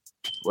into it.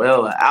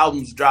 Well, the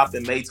album's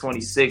dropping May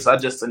 26th. I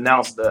just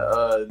announced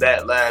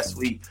that last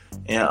week.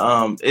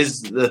 And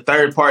it's the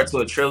third part to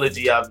a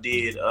trilogy I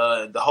did.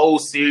 The whole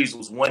series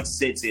was one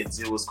sentence.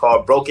 It was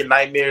called Broken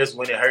Nightmares,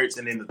 When It Hurts.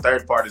 And then the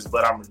third part is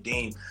But I'm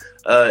Redeemed.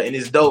 And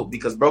it's dope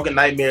because Broken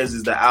Nightmares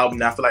is the album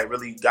that I feel like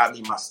really got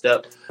me my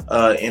step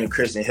in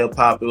Christian hip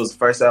hop. It was the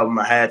first album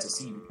I had to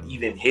see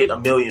even hit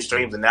 1 million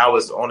streams, and now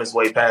it's on its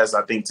way past,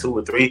 I think, 2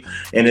 or 3.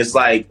 And it's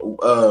like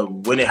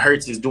When It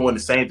Hurts is doing the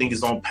same thing.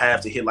 It's on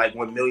path to hit like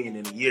 1 million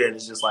in a year. And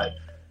it's just like,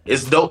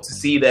 it's dope to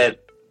see that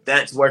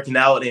that's working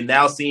out, and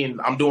now seeing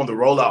I'm doing the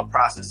rollout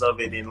process of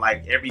it, and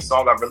like every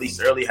song I've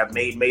released early have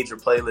made major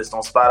playlists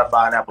on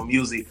Spotify and Apple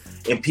Music,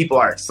 and people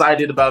are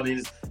excited about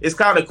it. It's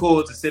kind of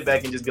cool to sit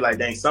back and just be like,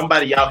 dang,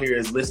 somebody out here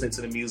is listening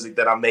to the music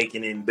that I'm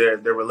making, and they're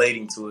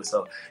relating to it.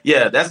 So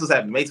yeah, that's what's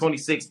happening. May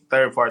 26th,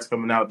 third part's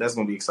coming out. That's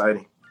gonna be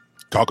exciting.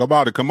 Talk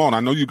about it. Come on. I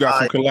know you got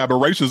some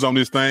collaborations on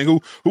this thing.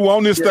 Who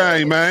on this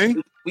thing,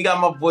 man? We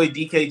got my boy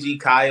DKG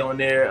Kai on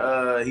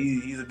there.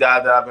 He's a guy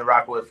that I've been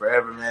rocking with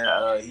forever,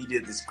 man. He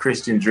did this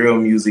Christian drill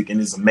music,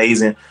 and it's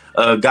amazing.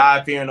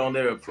 God-fearing on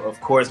there,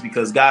 of course,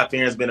 because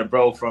God-fearing's been a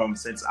bro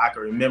since I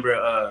can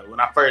remember. When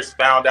I first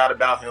found out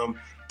about him,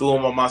 threw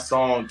him on my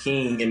song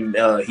King,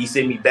 and he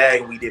sent me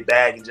Bag, and we did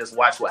Bag, and just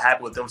watch what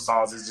happened with them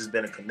songs. It's just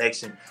been a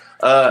connection.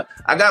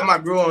 I got my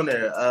girl on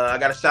there. I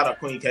got to shout out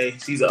Queen K.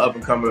 She's an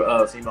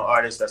up-and-comer female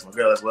artist. That's my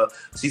girl as well.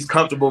 She's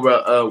comfortable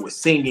with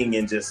singing,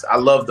 and just I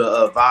love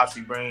the vibe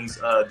she brings.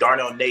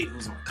 Darnell Nate,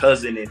 who's my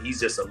cousin, and he's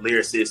just a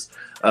lyricist.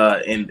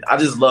 And I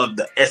just love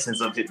the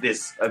essence of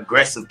this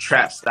aggressive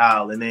trap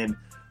style. And then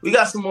we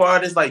got some more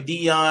artists like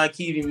Dion,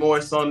 Keevy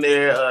Morris on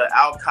there,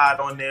 Alcott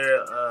on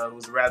there,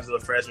 who's a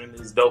Rapzilla freshman.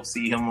 It's dope to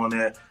see him on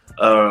there.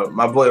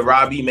 My boy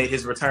Robbie made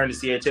his return to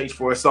CHH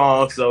for a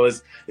song, so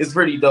it's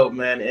pretty dope,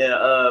 man. And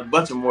a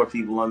bunch of more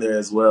people on there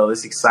as well.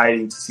 It's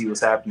exciting to see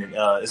what's happening.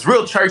 It's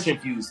real church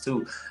infused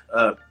too.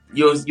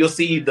 You'll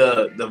see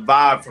the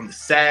vibe from the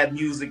sad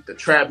music, the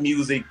trap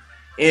music,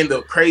 and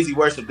the crazy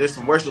worship. There's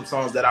some worship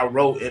songs that I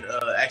wrote and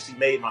actually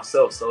made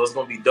myself, so it's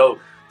gonna be dope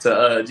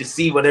to just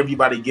see what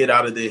everybody get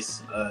out of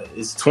this.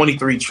 It's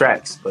 23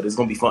 tracks, but it's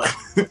gonna be fun.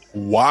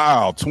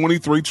 Wow,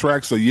 23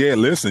 tracks. So yeah,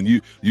 listen,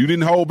 you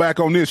didn't hold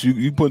back on this.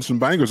 You put some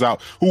bangers out.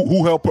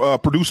 Who helped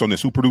produce on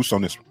this? Who produced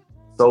on this?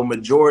 So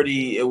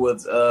majority, it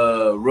was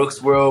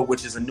Rook's World,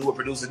 which is a newer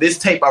producer. This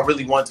tape, I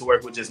really want to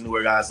work with just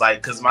newer guys,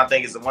 like, because my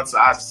thing is that once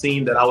I've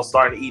seen that I was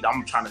starting to eat,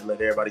 I'm trying to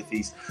let everybody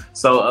feast.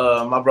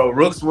 So my bro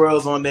Rook's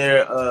World's on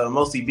there.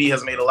 Mostly B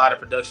has made a lot of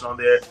production on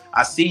there.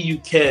 I See You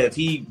Kev,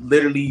 he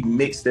literally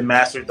mixed and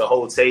mastered the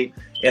whole tape,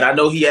 and I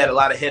know he had a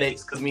lot of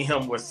headaches because me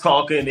and him was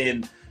talking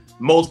and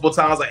multiple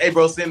times like, hey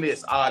bro, send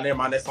this. Never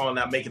mind, that song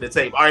not making the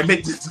tape. All right,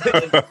 make this.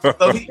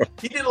 So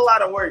he did a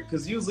lot of work,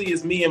 because usually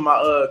it's me and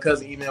my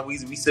cousin, man, we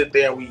sit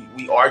there and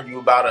we argue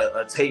about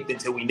a tape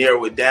until we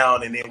narrow it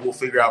down, and then we'll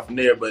figure out from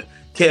there. But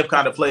Kev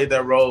kind of played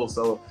that role,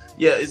 so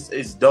yeah,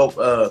 it's dope.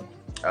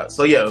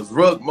 So yeah, it was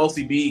Rook,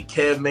 mostly B.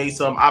 Kev made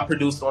some. I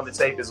produced on the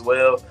tape as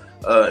well.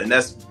 And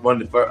that's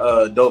one of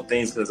the dope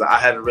things, because I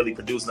haven't really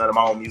produced none of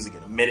my own music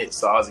in a minute,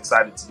 so I was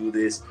excited to do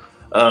this.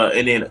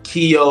 And then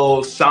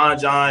Akio, Sean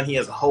John, he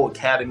has a whole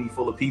academy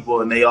full of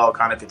people, and they all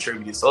kind of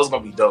contributed. So it's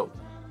going to be dope.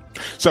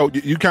 So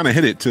you kind of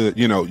hit it to,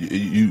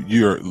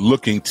 you're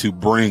looking to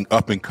bring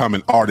up and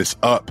coming artists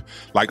up.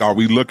 Like, are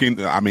we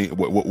looking, I mean,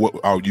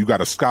 what you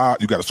got a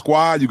squad,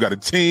 you got a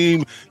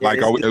team? Like,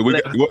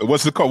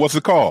 what's it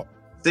called?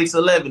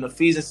 611,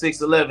 Ephesians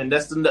 6:11.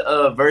 That's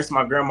the verse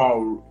my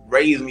grandma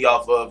raised me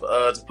off of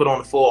to put on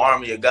the full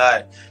army of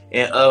God.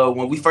 And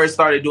when we first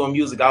started doing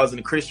music, I was in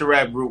a Christian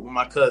rap group with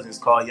my cousins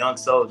called Young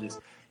Soldiers.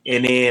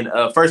 And then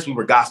first we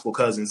were gospel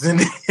cousins, and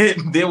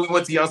then we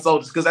went to Young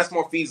Soldiers because that's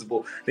more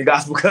feasible than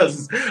gospel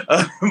cousins.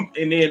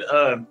 And then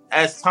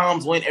as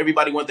times went,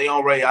 everybody went their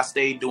own way. I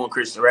stayed doing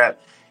Christian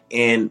rap,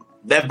 and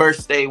that verse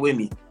stayed with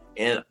me.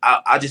 And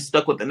I just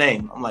stuck with the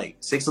name. I'm like,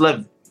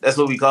 611. That's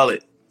what we call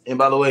it. And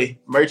by the way,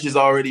 merch is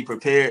already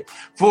prepared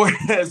for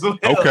it as well.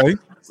 Okay.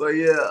 So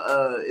yeah,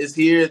 it's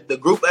here. The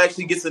group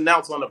actually gets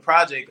announced on the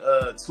project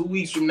 2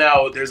 weeks from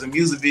now. There's a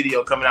music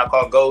video coming out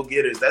called Go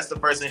Getters. That's the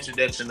first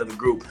introduction of the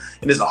group.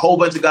 And there's a whole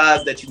bunch of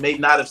guys that you may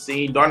not have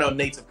seen. Darnell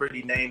Nate's a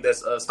pretty name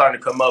that's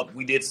starting to come up.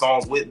 We did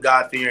songs with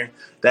God Fearing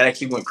that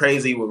actually went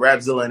crazy with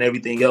Rapzilla and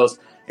everything else.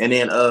 And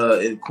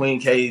then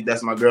Queen K,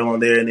 that's my girl on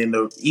there. And then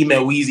the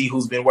Email Weezy,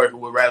 who's been working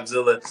with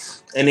Rapzilla.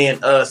 And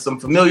then some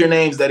familiar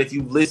names that if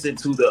you listen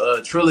to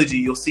the trilogy,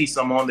 you'll see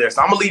some on there.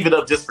 So I'm going to leave it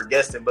up just for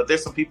guessing. But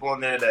there's some people on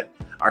there that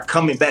are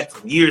coming back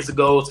from years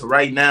ago to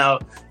right now.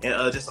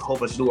 And just a whole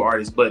bunch of new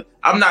artists. But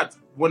I'm not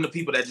one of the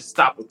people that just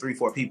stop with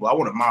 3-4 people. I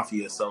want a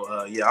mafia.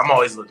 So, yeah, I'm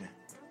always looking.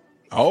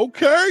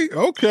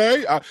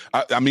 Okay.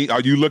 I mean,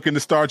 are you looking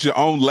to start your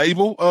own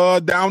label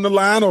down the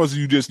line, or is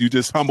you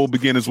just humble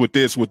beginners with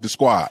the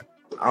squad?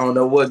 I don't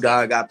know what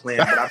God got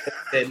planned, but I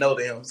said no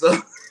to him. So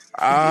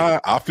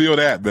I feel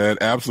that, man.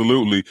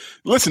 Absolutely.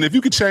 Listen, if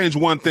you could change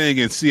one thing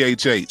in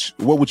CHH,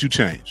 what would you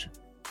change?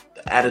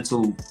 The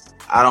attitude.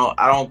 I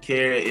don't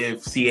care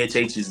if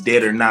CHH is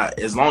dead or not.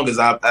 As long as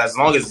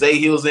Xay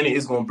Hill's in it,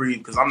 it's gonna breathe,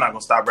 because I'm not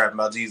gonna stop rapping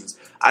about Jesus.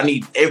 I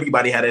need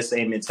everybody to have that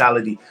same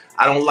mentality.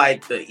 I don't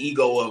like the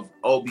ego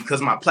of,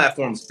 because my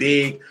platform's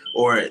big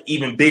or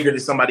even bigger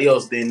than somebody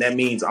else, then that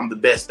means I'm the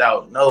best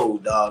out. No,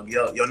 dog.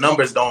 Your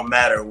numbers don't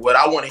matter. What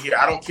I want to hear,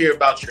 I don't care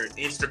about your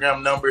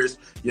Instagram numbers,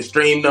 your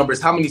stream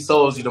numbers, how many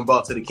souls you done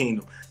brought to the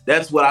kingdom.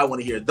 That's what I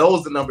want to hear.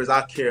 Those are the numbers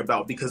I care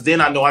about, because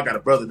then I know I got a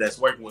brother that's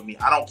working with me.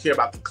 I don't care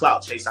about the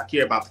clout chase. I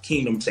care about the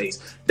kingdom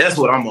chase. That's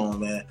what I'm on,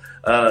 man.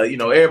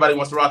 Everybody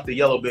wants to rock the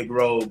yellow big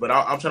road, but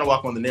I'm trying to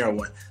walk on the narrow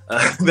one.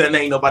 That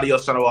ain't nobody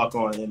else trying to walk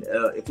on. And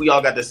if we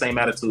all got the same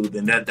attitude,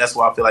 then that's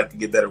why I feel like we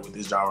get better with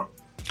this genre.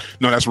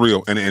 No, that's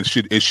real, and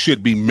it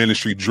should be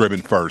ministry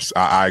driven first.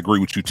 I agree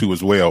with you too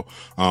as well.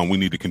 We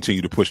need to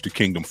continue to push the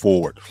kingdom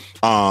forward.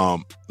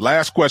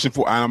 Last question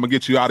and I'm gonna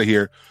get you out of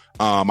here.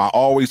 I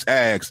always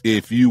ask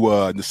if you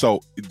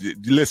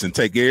listen,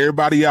 take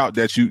everybody out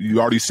that you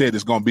already said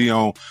is gonna be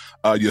on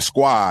your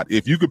squad.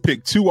 If you could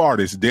pick 2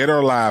 artists, dead or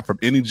alive, from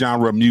any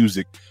genre of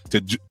music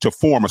to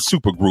form a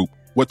super group,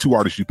 what 2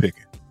 artists you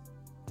picking?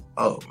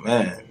 Oh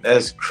man,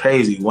 that's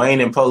crazy.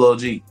 Wayne and Polo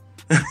G.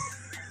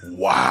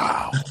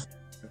 Wow.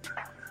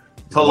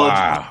 Polo G,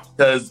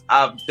 because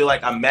I feel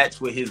like I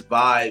match with his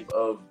vibe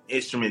of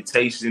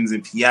instrumentations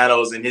and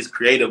pianos and his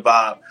creative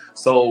vibe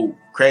so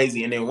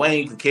crazy. And then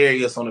Wayne could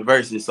carry us on the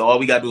verses, so all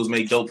we gotta do is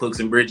make dope hooks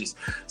and bridges.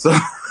 So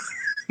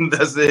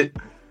that's it.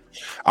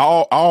 I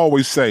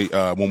always say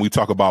when we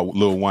talk about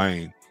Lil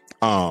Wayne,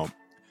 I'll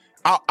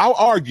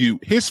argue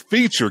his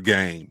feature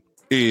game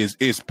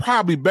is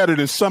probably better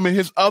than some of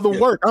his other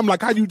work. I'm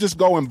like, how you just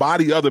go and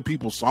body other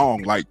people's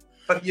song? Like,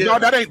 no,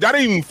 that ain't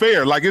even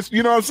fair. Like, it's,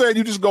 you know what I'm saying?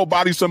 You just go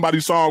body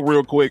somebody's song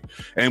real quick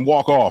and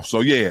walk off.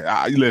 So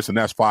yeah, listen,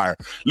 that's fire.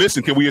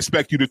 Listen, can we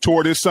expect you to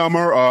tour this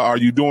summer? Are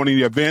you doing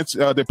any events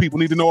that people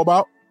need to know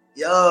about?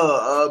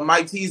 Yeah,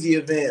 Mike Teasy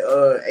event,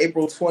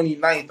 April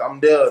 29th. I'm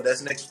there.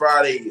 That's next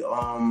Friday.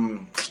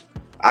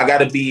 I got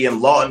to be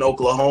in Lawton,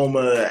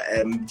 Oklahoma,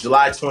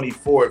 July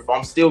 24th.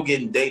 I'm still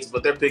getting dates,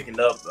 but they're picking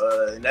up,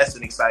 and that's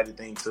an exciting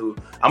thing, too.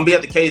 I'm going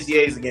to be at the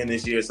KCAs again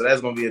this year, so that's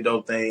going to be a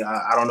dope thing.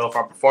 I don't know if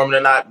I'm performing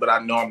or not, but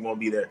I know I'm going to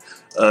be there.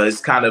 It's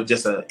kind of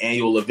just an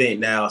annual event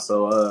now,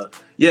 so,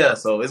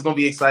 so it's going to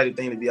be an exciting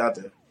thing to be out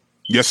there.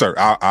 Yes, sir.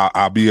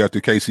 I'll be at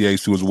the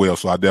KCAs, too, as well,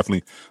 so I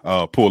definitely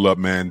pull up,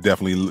 man,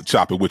 definitely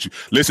chop it with you.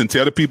 Listen,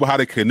 tell the people how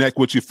to connect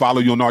with you, follow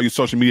you on all your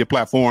social media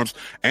platforms,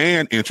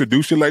 and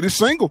introduce your latest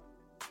single.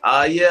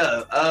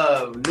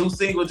 New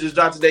single just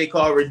dropped today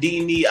called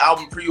Redeem Me.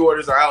 Album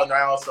pre-orders are out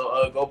now,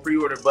 so go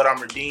pre-order, but I'm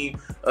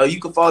redeemed. You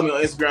can follow me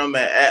on Instagram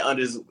at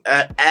 _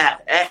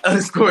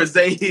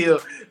 Xay Hill,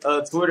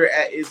 Twitter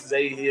at It's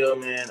Xay Hill,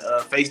 man,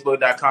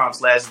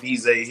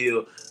 Facebook.com/Xay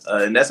Hill.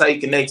 And that's how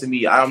you connect to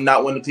me. I'm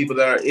not one of the people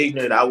that are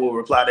ignorant. I will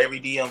reply to every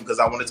DM because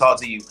I want to talk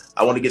to you.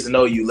 I want to get to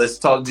know you. Let's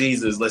talk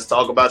Jesus. Let's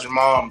talk about your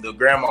mom, the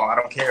grandma. I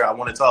don't care. I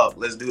want to talk.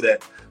 Let's do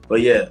that.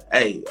 But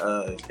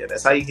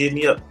that's how you hit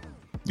me up.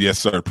 Yes,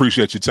 sir.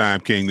 Appreciate your time,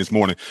 King, this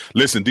morning.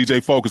 Listen,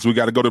 DJ Focus, we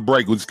got to go to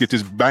break. Let's get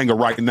this banger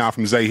right now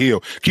from Xay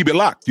Hill. Keep it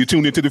locked. You're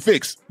tuned into The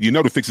Fixx. You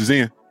know The Fixx is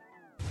in.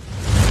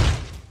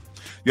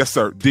 Yes,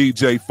 sir.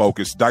 DJ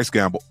Focus, Dice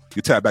Gamble.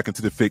 You tap back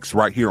into The Fixx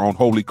right here on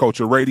Holy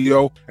Culture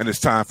Radio. And it's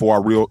time for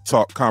our real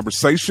talk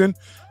conversation.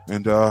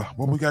 And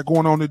what we got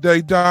going on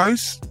today,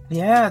 Dice?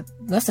 Yeah,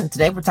 listen,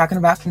 today we're talking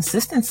about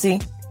consistency.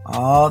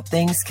 All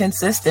things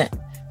consistent.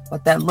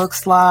 What that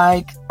looks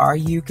like. Are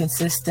you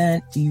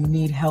consistent? Do you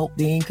need help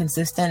being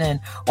consistent, and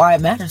why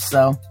it matters?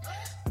 So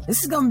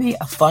this is going to be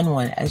a fun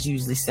one, as you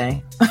usually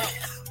say.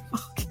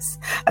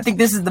 I think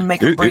this is the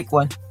make or break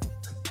one.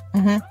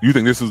 Mm-hmm. You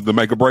think this is the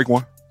make or break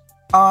one?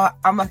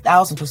 I'm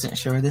 1,000%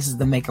 sure this is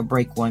the make or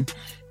break one.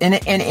 In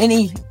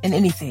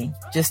anything,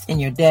 just in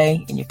your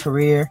day, in your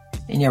career,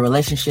 in your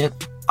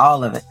relationship,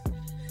 all of it.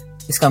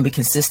 It's going to be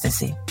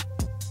consistency.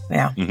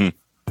 Yeah.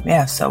 Mm-hmm.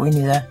 Yeah. So we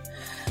need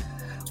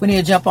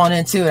to jump on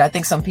into it. I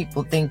think some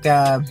people think,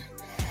 people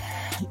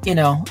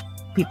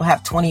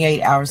have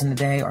 28 hours in a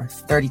day or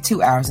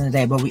 32 hours in a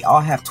day, but we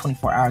all have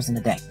 24 hours in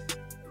a day,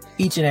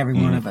 each and every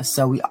one of us.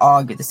 So we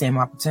all get the same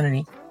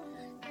opportunity,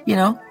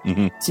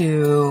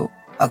 to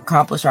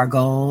accomplish our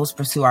goals,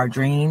 pursue our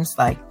dreams.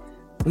 Like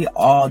we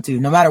all do,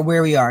 no matter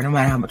where we are, no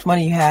matter how much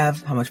money you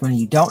have, how much money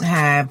you don't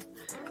have,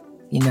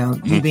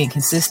 you being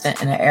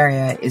consistent in an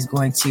area is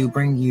going to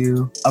bring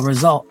you a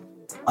result.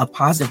 a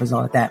positive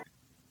result at that.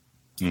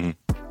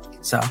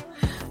 So,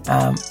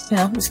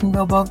 this can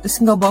go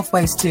both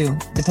ways too,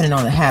 depending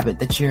on the habit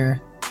that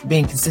you're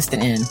being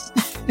consistent in.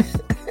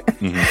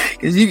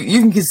 Because you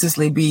can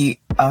consistently be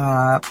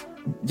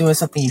doing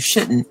something you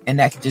shouldn't, and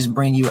that could just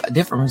bring you a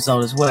different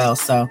result as well.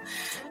 So,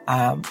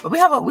 but we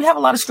have a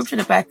lot of scripture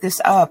to back this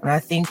up, and I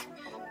think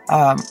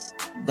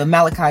the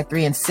Malachi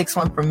 3:6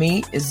 one for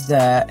me is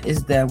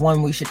the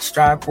one we should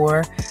strive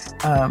for,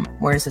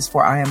 where it says,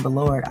 "For I am the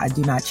Lord, I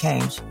do not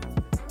change."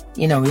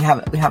 We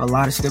have a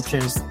lot of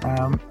scriptures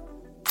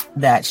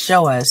that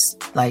show us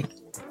like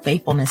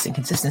faithfulness and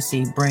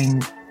consistency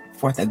bring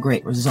forth a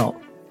great result.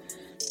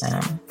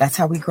 That's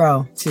how we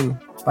grow too,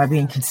 by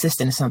being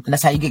consistent in something.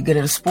 That's how you get good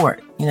at a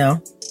sport. I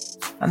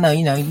know,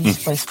 you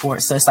just play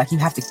sports, so it's like you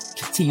have to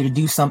continue to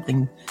do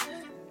something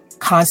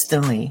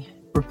constantly,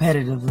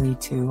 repetitively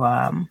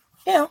to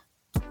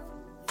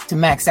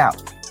max out.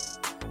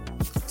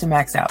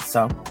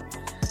 So,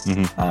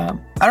 I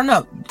don't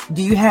know.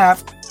 Do you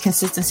have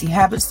consistency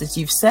habits that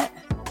you've set?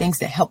 Things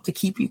that help to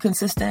keep you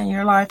consistent in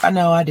your life? I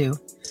know I do.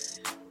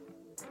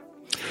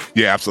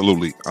 Yeah,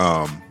 absolutely.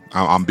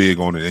 I'm big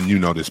on it, and you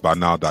know this by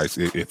now, Dice.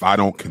 If I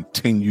don't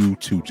continue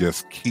to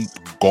just keep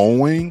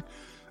going,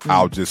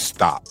 I'll just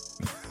stop.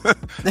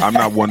 I'm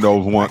not one of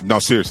those one. No,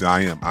 seriously, I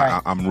am.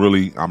 Right. I'm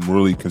really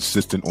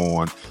consistent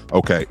on.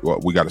 Okay,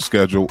 well, we got a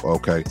schedule.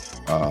 Okay,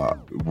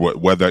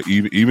 whether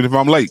even if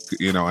I'm late,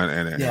 and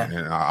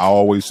I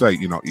always say,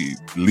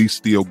 at least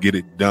still get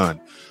it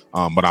done.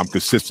 But I'm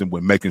consistent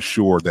with making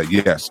sure that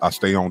yes, I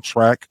stay on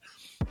track.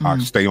 I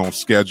stay on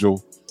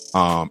schedule.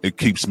 It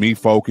keeps me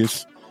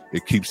focused.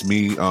 It keeps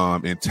me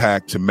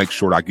intact to make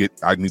sure I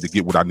need to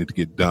get what I need to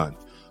get done.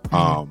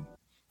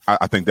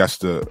 I think that's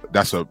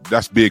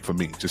big for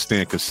me, just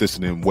staying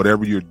consistent in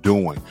whatever you're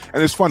doing.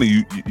 And it's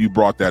funny you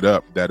brought that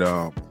up. That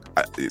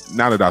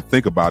now that I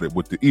think about it,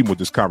 even with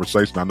this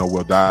conversation, I know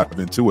we'll dive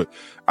into it.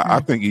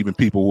 I think even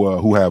people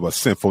who have a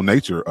sinful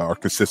nature are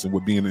consistent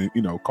with being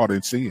caught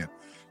in sin.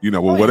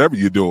 Whatever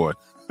you're doing,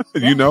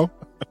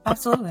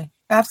 Absolutely.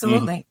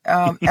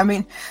 I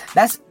mean,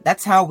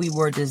 that's how we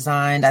were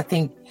designed. I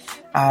think,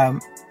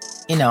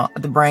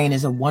 the brain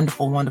is a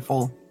wonderful,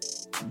 wonderful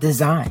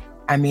design.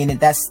 I mean,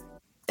 it's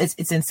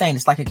insane.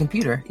 It's like a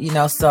computer,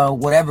 so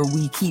whatever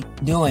we keep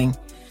doing,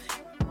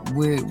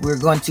 we're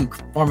going to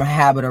form a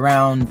habit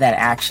around that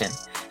action.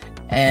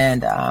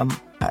 And, I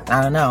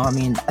don't know. I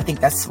mean, I think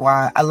that's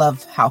why I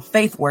love how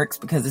faith works,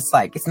 because it's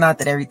not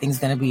that everything's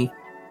going to be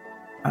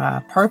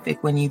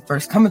perfect when you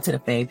first come into the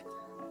faith,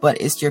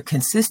 but it's your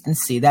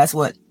consistency. That's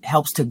what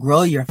helps to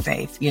grow your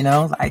faith,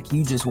 like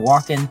you just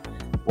walking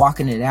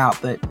it out,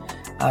 but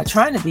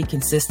trying to be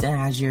consistent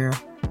as you're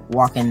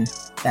walking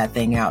that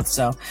thing out.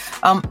 So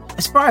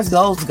as far as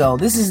goals go,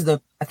 this is I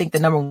think the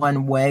number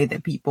one way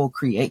that people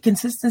create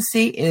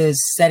consistency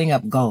is setting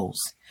up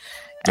goals.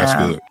 That's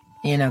good.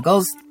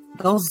 Goals,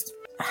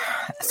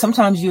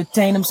 sometimes you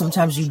attain them,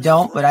 sometimes you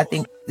don't, but I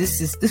think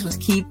this was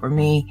key for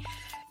me.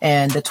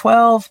 And the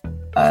 12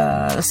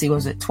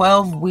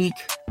 week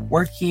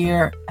work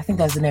year, I think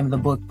that's the name of the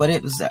book, but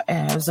it was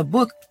a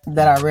book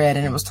that I read,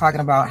 and it was talking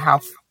about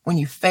how when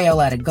you fail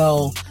at a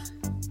goal,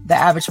 the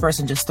average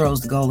person just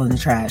throws the goal in the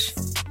trash.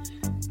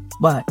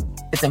 But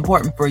it's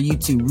important for you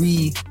to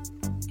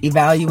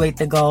re-evaluate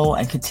the goal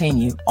and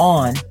continue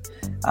on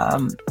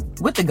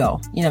with the goal.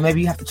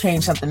 Maybe you have to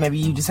change something. Maybe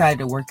you decided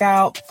to work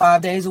out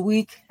 5 days a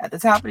week at the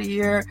top of the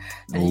year,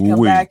 and you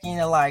come back and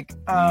you're like,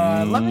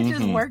 let me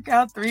just work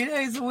out 3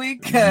 days a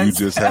week. You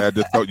just had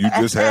to throw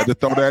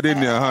that in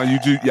there, huh?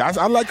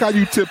 I like how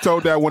you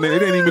tiptoed that one.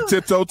 It ain't even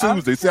tiptoe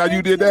Tuesday. See how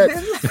you did that?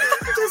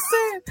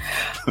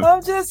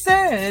 I'm just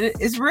saying,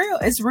 it's real.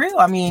 It's real.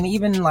 I mean,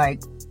 even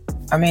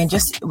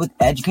just with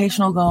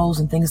educational goals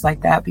and things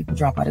like that, people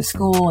drop out of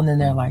school and then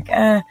they're like,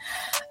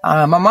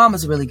 my mom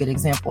is a really good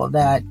example of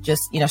that.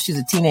 Just, she's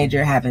a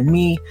teenager having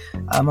me.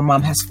 My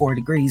mom has 4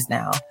 degrees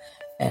now.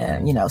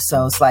 And,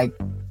 so it's like,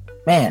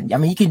 man, I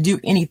mean, you can do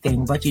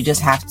anything, but you just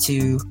have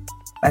to,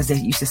 as they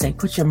used to say,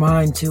 put your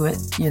mind to it,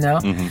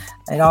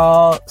 It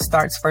all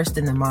starts first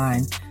in the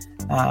mind.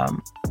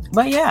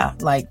 But yeah,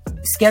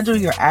 schedule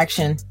your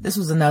action. This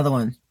was another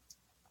one.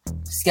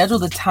 Schedule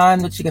the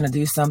time that you're going to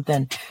do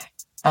something.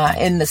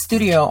 In the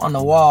studio on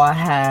the wall, I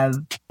have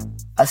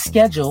a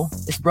schedule.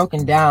 It's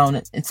broken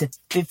down into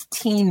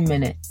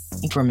 15-minute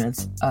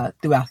increments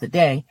throughout the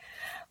day.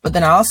 But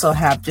then I also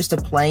have just a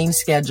plain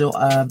schedule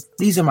of,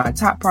 these are my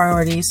top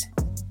priorities.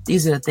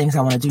 These are the things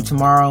I want to do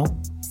tomorrow.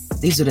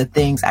 These are the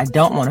things I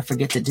don't want to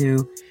forget to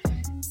do.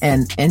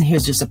 And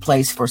here's just a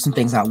place for some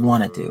things I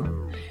want to do.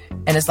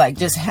 And it's like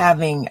just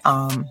having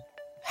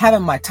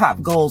my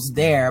top goals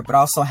there, but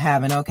also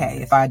having, okay,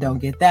 if I don't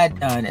get that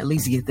done, at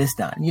least get this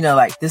done.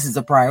 This is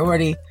a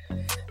priority.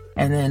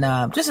 And then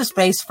just a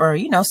space for,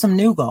 some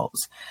new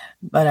goals.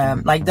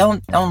 But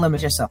don't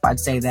limit yourself. I'd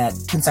say that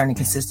concerning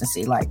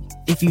consistency,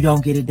 if you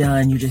don't get it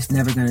done, you're just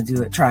never going to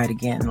do it. Try it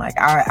again.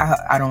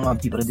 I don't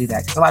want people to do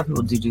that, because a lot of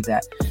people do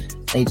that.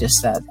 They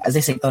just, as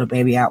they say, throw the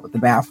baby out with the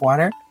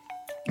bathwater.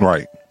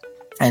 Right.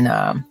 And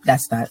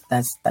that's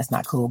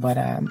not cool. But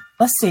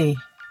let's see.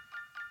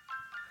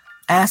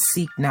 ask,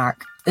 seek,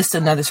 knock. It's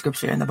another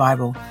scripture in the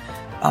Bible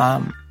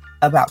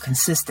about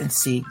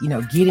consistency,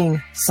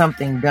 getting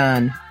something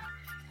done,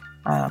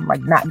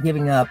 like not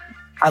giving up.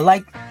 I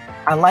like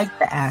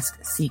the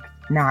ask, seek,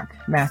 knock,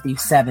 Matthew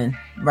 7,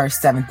 verse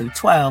 7 through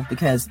 12,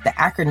 because the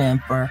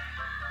acronym for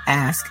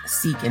ask,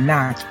 seek, and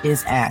knock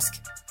is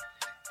ask.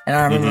 And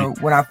I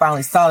remember when I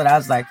finally saw it, I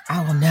was like,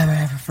 I will never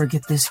ever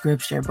forget this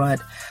scripture,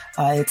 but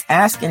it's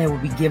ask and it will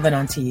be given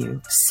unto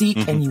you.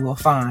 Seek and you will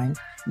find.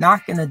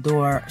 Knock and the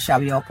door shall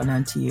be opened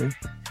unto you.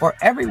 For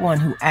everyone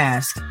who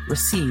asks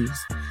receives.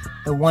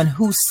 The one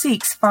who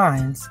seeks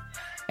finds.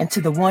 And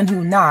to the one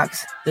who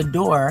knocks, the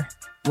door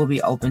will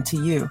be open to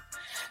you.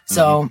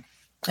 So,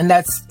 and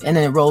then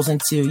it rolls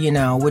into,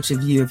 which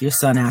of you, if your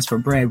son asks for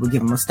bread, will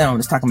give him a stone.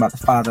 It's talking about the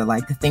Father,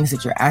 like the things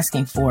that you're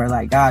asking for,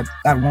 like God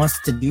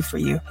wants to do for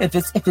you. If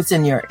it's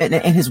in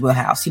in his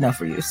wheelhouse,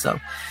 for you. So,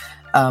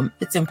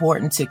 it's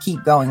important to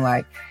keep going.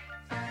 Like,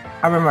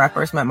 I remember I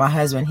first met my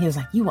husband. He was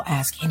like, you will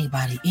ask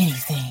anybody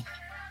anything.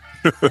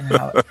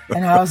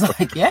 And I was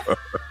like, yeah,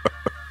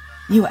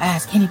 you will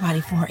ask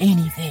anybody for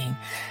anything.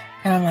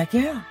 And I'm like,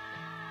 yeah,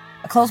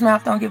 a closed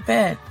mouth don't get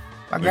fed.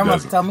 My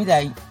grandmother told me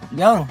that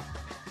young.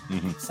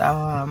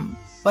 So,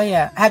 but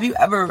yeah, have you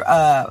ever,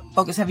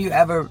 have you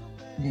ever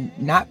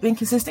not been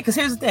consistent? Because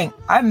here's the thing,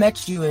 I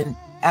met you in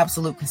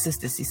absolute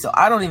consistency. So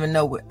I don't even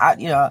know what, I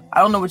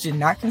don't know what you're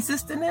not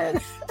consistent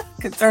in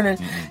concerning,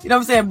 what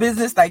I'm saying?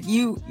 Business, like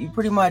you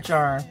pretty much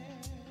are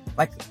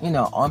like,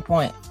 on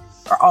point,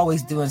 or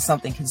always doing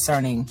something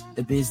concerning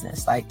the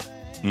business. Like,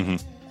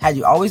 had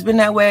you always been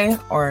that way,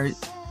 or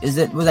was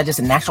that just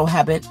a natural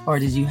habit, or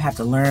did you have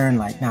to learn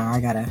like, I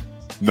gotta?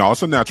 No,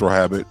 it's a natural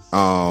habit.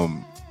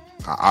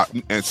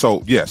 And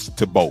so, yes,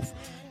 to both.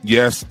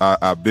 Yes,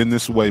 I've been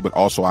this way, but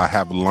also I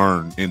have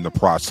learned in the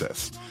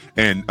process.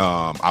 And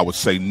I would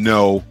say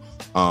no,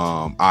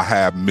 I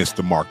have missed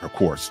the mark, of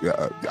course.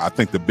 I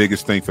think the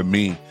biggest thing for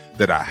me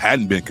that I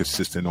hadn't been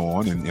consistent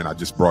on, and I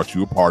just brought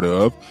you a part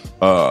of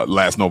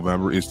last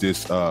November, is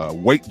this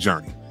weight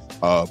journey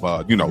of,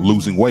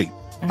 losing weight.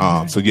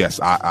 So, yes,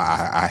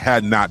 I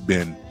had not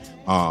been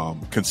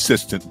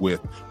consistent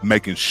with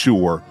making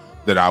sure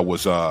that I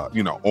was,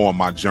 on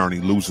my journey,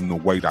 losing the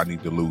weight I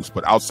need to lose.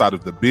 But outside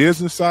of the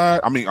business side,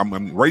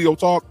 I'm radio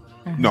talk.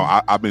 No,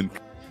 I've been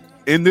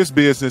in this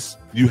business.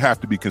 You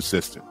have to be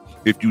consistent.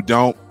 If you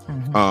don't,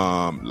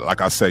 like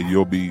I say,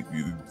 you'll be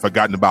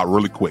forgotten about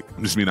really quick.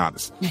 I'm just being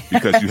honest,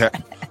 because you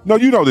have,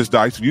 this,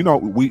 Dice,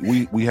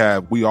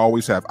 we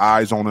always have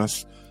eyes on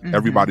us.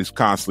 Everybody's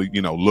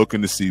constantly,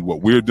 looking to see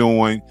what we're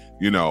doing.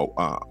 You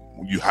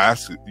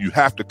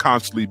have to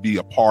constantly be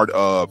a part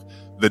of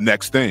the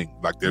next thing.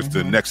 Like there's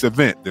the next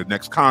event, the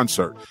next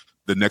concert,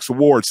 the next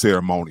award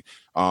ceremony,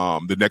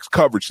 the next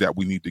coverage that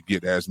we need to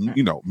get as,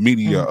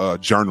 media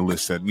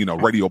journalists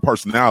and, radio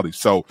personalities.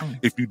 So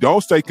if you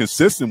don't stay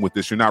consistent with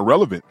this, you're not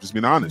relevant, just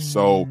being honest.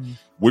 So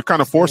we're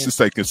kind of forced to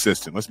stay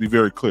consistent. Let's be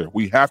very clear.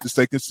 We have to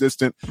stay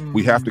consistent.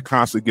 We have to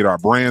constantly get our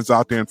brands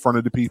out there in front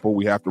of the people.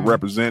 We have to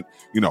represent,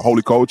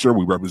 Holy Culture.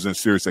 We represent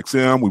Sirius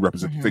XM. We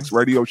represent the Fixx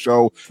radio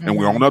show, and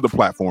we're on other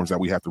platforms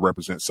that we have to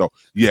represent. So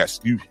yes,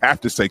 you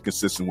have to stay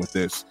consistent with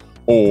this,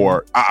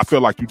 or I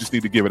feel like you just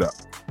need to give it up.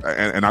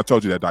 And I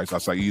told you that, Dice. I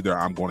say either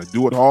I'm going to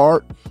do it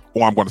hard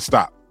or I'm going to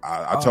stop.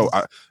 I told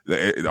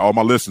all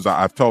my listeners,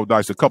 I've told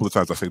Dice a couple of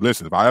times, I say,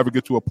 listen, if I ever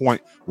get to a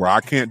point where I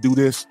can't do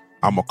this,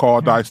 I'm going to call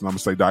Dice and I'm going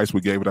to say, Dice,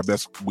 we gave it our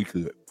best we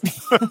could.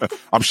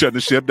 I'm shutting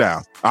the ship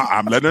down.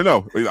 I'm letting her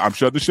know. I'm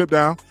shutting the ship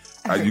down.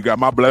 You got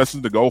my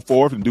blessings to go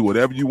forth and do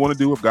whatever you want to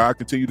do. If God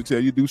continue to tell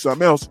you to do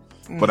something else,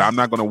 but I'm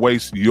not going to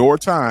waste your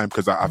time,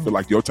 because I feel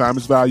like your time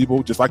is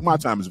valuable, just like my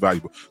time is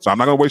valuable. So I'm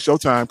not going to waste your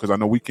time, because I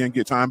know we can't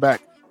get time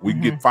back. We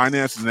can get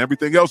finances and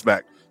everything else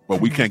back,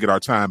 but we can't get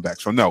our time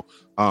back. So no,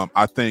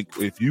 I think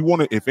if you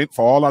want to,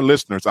 for all our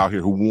listeners out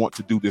here who want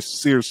to do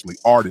this seriously,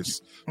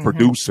 artists,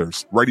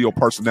 producers, radio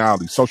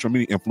personalities, social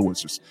media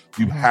influencers,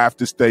 you have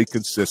to stay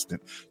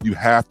consistent. You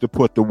have to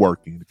put the work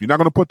in. If you're not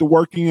going to put the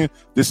work in,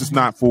 this is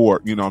not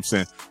for,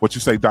 what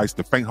you say, Dice,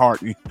 the faint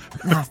heart.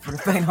 Not for the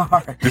faint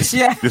heart. This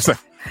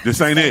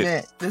ain't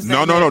it.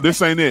 No, this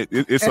ain't it.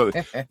 It's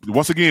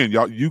once again,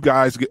 you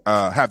guys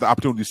have the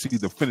opportunity to see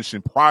the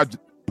finishing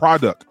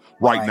product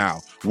right now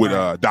with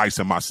Dice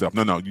and myself.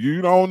 No,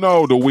 you don't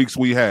know the weeks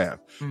we have.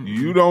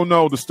 You don't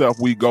know the stuff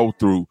we go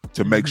through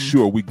to make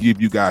sure we give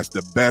you guys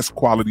the best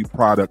quality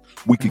product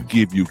we can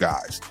give you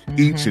guys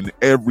each and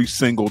every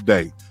single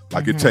day.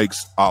 Like it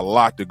takes a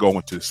lot to go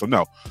into this. So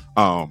no,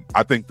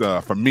 I think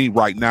for me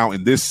right now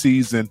in this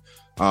season,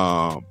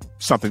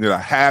 something that I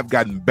have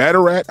gotten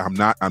better at, I'm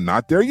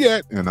not there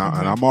yet, and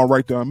I'm all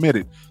right to admit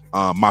it.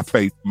 My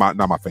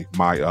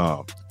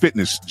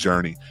fitness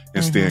journey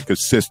and staying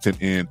consistent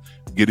in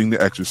getting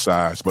the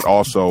exercise, but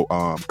also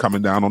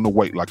coming down on the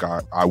weight like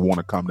I want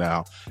to come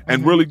down,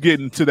 and really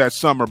getting to that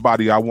summer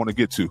body I want to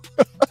get to.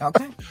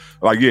 Okay.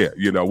 Like, yeah,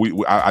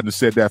 I just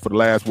said that for the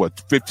last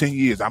 15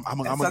 years. I'm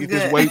gonna get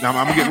this weight. I'm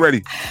gonna get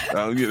ready.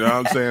 You know what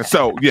I'm saying?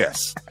 So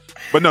yes.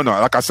 But no,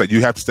 like I said, you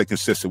have to stay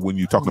consistent when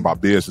you're talking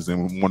about business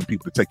and wanting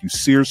people to take you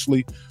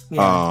seriously.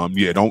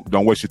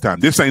 Don't waste your time.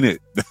 This ain't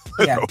it.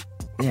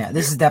 Yeah,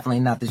 this is definitely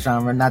not the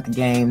genre, not the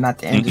game, not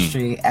the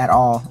industry at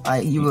all.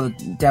 You will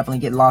definitely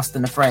get lost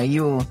in the fray.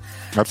 You will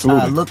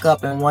absolutely look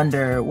up and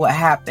wonder what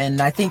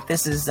happened. I think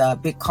this is a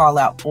big call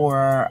out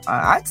for,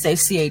 I'd say,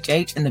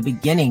 CHH in the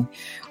beginning,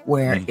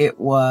 where it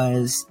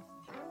was,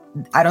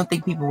 I don't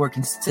think people were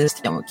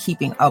consistent with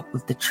keeping up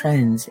with the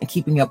trends and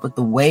keeping up with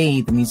the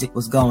way the music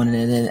was going.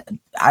 And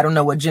I don't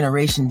know what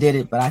generation did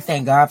it, but I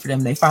thank God for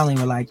them. They finally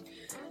were like,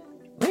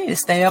 we need to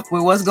stay up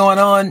with what's going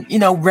on, you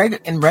know,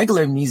 in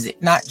regular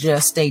music, not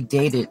just stay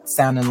dated,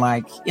 sounding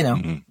like, you know,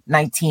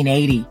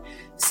 1980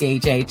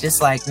 CHH.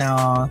 Just like,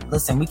 no,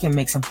 listen, we can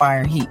make some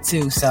fire heat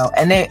too. So,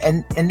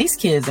 and these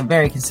kids are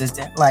very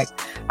consistent. Like,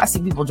 I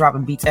see people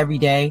dropping beats every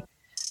day.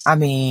 I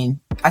mean,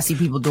 I see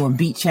people doing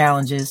beat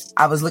challenges.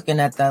 I was looking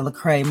at the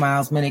Lecrae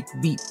Miles Minnick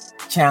beat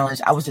challenge.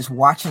 I was just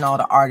watching all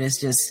the artists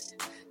just,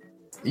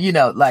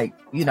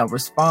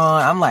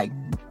 respond. I'm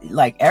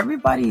like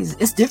everybody's,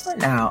 it's different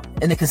now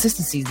and the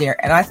consistency's there.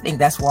 And I think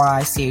that's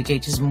why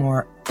CHH is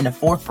more in the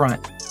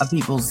forefront of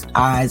people's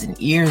eyes and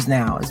ears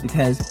now, is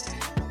because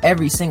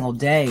every single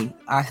day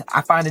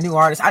I find a new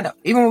artist. I know,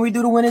 even when we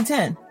do the Win in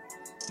 10,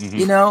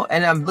 you know,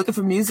 and I'm looking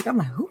for music. I'm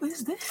like, who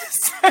is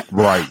this?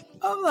 Right.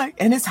 I'm like,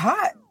 and it's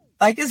hot.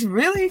 Like, it's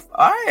really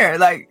fire.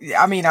 Like,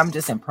 I mean, I'm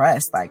just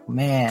impressed. Like,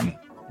 man,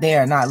 they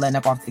are not letting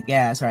up off the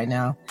gas right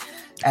now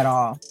at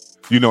all.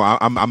 You know,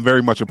 I'm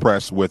very much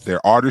impressed with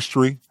their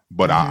artistry,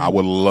 but I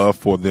would love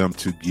for them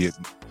to get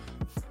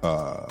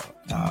I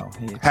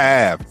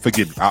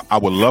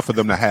would love for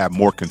them to have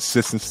more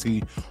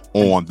consistency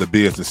on the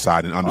business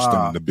side and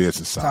understanding the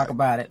business side. Talk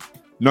about it.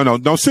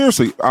 No,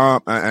 seriously.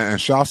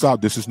 And shouts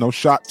out, this is no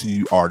shot to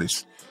you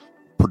artists,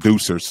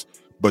 producers,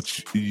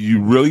 but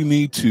you really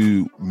need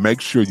to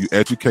make sure you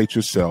educate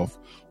yourself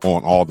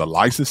on all the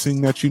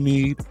licensing that you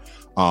need,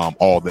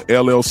 all the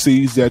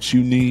LLCs that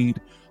you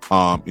need.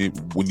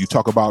 When you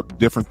talk about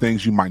different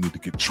things, you might need to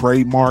get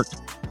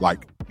trademarked.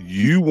 Like,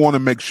 you want to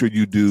make sure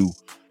you do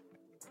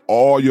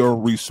all your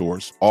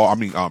research,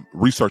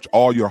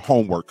 all your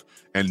homework,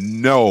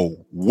 and know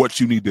what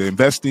you need to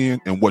invest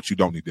in and what you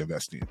don't need to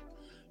invest in.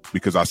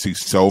 Because I see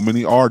so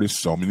many artists,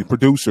 so many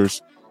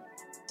producers,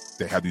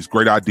 they have these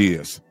great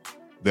ideas.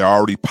 They're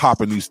already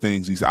popping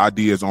these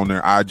ideas on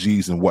their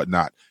IGs and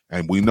whatnot.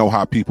 And we know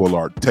how people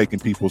are taking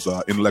people's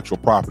intellectual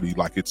property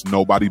like it's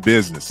nobody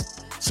business.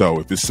 So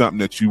if it's something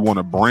that you want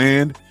to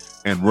brand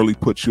and really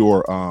put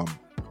your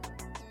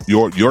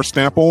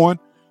stamp on,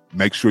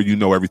 make sure you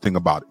know everything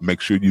about it.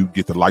 Make sure you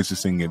get the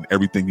licensing and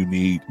everything you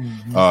need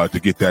to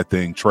get that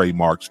thing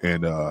trademarked.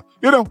 And,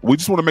 we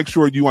just want to make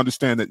sure you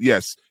understand that,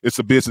 yes, it's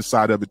a business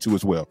side of it too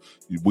as well.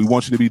 We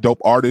want you to be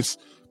dope artists,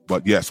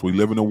 but yes, we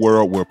live in a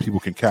world where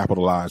people can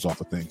capitalize off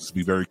of things. To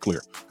be very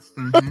clear.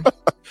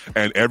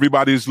 And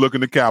everybody's looking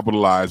to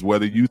capitalize,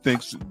 whether you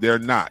think they're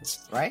not.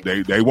 Right?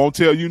 They won't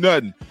tell you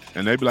nothing,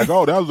 and they be like,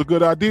 "Oh, that was a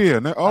good idea."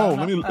 And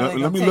let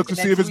me look to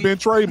see if it's been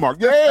trademarked.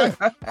 Yeah.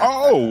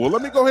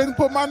 Let me go ahead and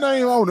put my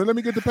name on it. Let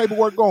me get the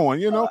paperwork going.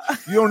 You know,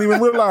 you don't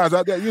even realize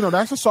that.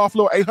 That's a soft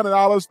little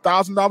 $800,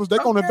 $1,000. They're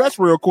gonna invest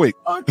real quick.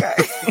 Okay.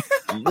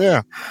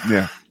 Yeah.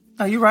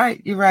 Oh, you're right.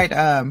 You're right.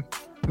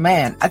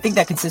 Man, I think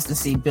that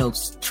consistency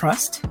builds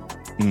trust.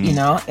 You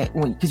know,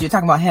 because you're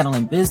talking about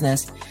handling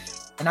business.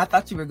 And I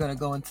thought you were going to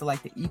go into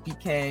like the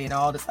EPK and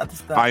all this other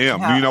stuff. I am.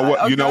 You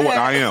know what?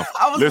 I am.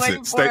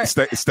 Listen,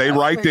 stay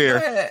right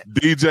there.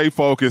 DJ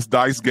Focus,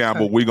 Dice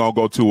Gamble. We're going to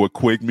go to a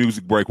quick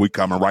music break. We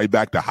coming right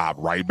back to hop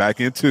right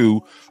back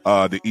into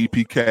the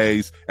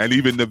EPKs and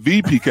even the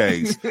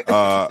VPKs.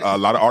 A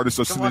lot of artists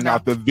are sending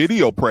out the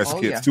video press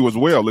kits too as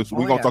well. We're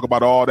going to talk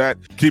about all that.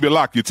 Keep it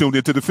locked. You're tuned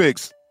into The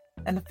Fixx.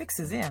 And The Fixx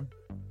is in.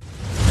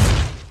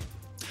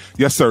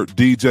 Yes, sir.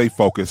 DJ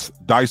Focus,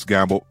 Dice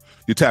Gamble.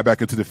 You tap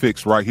back into The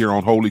Fixx right here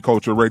on Holy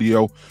Culture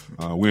Radio.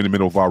 We're in the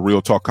middle of our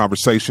real talk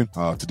conversation.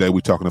 Today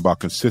we're talking about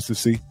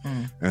consistency.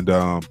 And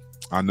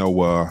I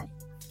know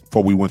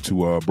before we went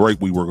to a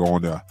break, we were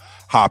going to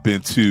hop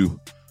into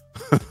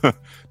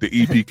the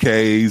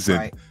EPKs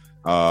and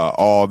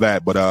all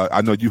that. But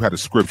I know you had a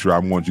scripture I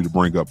wanted you to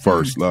bring up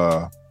first.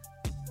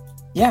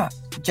 Yeah.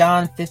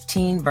 John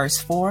 15, verse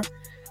 4.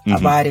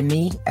 Abide in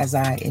me as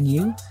I in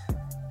you.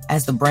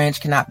 As the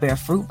branch cannot bear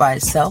fruit by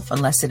itself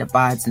unless it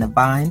abides in the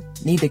vine,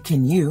 neither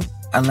can you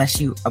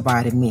unless you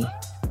abide in me.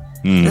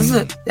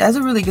 That's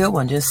a really good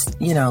one. Just,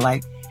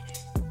 like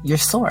your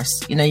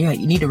source. You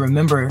need to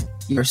remember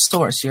your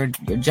source. Your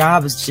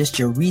job is just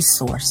your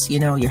resource.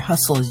 Your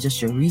hustle is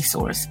just your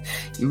resource.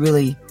 You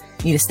really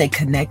need to stay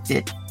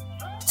connected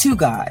to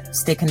God,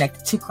 stay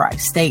connected to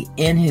Christ, stay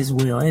in his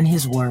will, in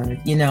his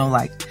word.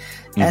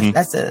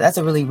 That's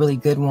a really, really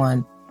good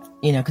one,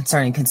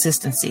 concerning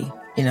consistency.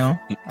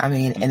 I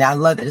mean, and I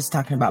love that it's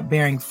talking about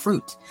bearing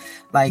fruit.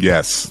 Like,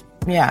 yes,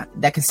 yeah,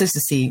 that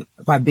consistency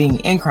by being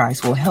in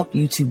Christ will help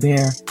you to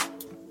bear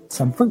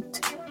some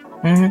fruit.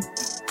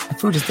 The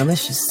fruit is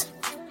delicious.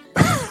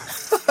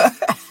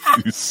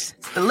 It's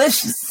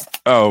delicious.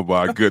 Oh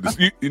my goodness!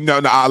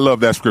 I love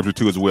that scripture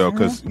too as well,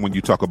 because when you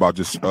talk about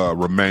just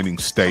remaining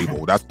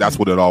stable, that's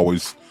what it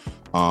always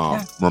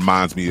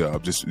reminds me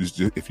of just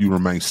if you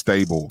remain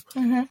stable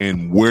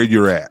in where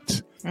you're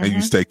at and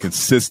you stay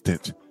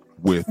consistent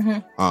with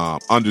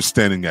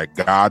understanding that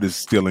God is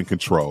still in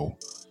control.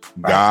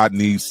 God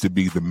needs to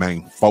be the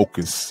main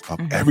focus of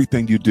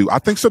everything you do. I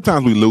think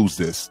sometimes we lose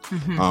this.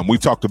 We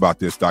talked about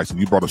this, Dyson.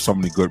 You brought up so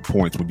many good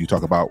points when you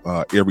talk about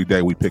every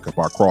day we pick up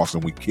our cross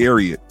and we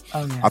carry it.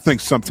 I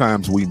think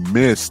sometimes we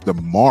miss the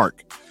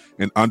mark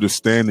in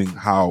understanding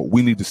how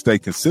we need to stay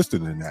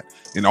consistent in that.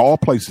 In all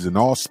places, in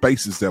all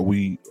spaces that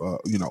we,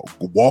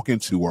 walk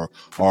into or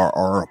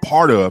are a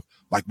part of,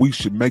 like we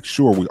should make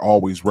sure we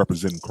always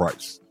represent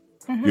Christ.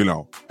 And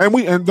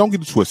don't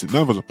get it twisted.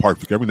 None of us are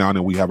perfect. Every now and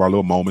then we have our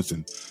little moments,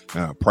 and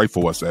pray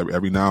for us.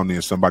 Every now and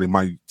then somebody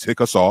might tick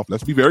us off.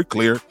 Let's be very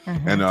clear.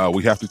 And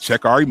we have to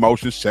check our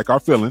emotions, check our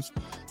feelings.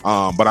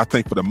 But I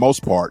think for the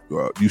most part,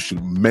 you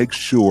should make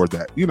sure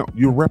that,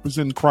 you're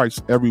representing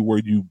Christ everywhere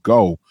you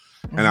go.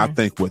 And I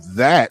think with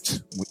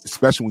that,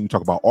 especially when you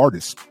talk about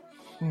artists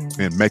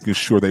and making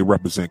sure they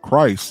represent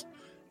Christ,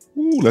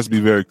 let's be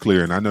very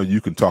clear. And I know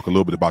you can talk a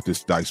little bit about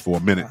this, Dice, for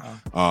a minute.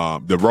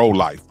 The road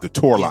life, the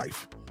tour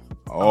life.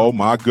 Oh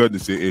my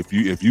goodness! If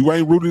you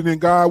ain't rooted in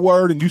God's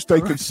word and you stay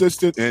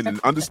consistent and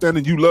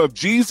understanding you love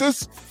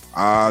Jesus,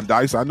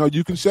 Dice, I know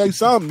you can say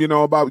something,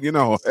 about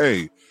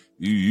hey,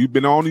 you've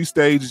been on these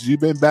stages,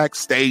 you've been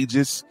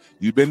backstages,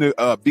 you've been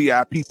to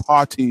VIP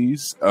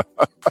parties.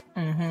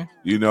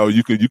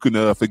 You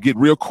can forget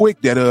real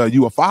quick that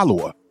you a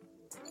follower.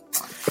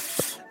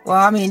 Well,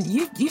 I mean,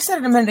 you said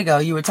it a minute ago.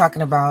 You were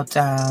talking about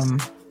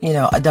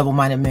a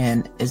double-minded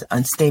man is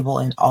unstable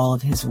in all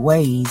of his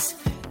ways,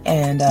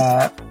 and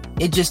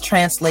it just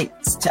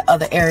translates to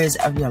other areas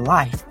of your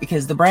life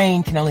because the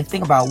brain can only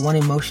think about one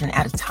emotion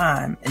at a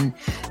time. And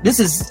this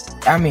is,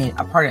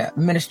 a part of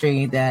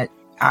ministry that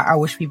I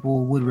wish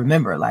people would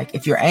remember. Like,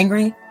 if you're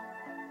angry,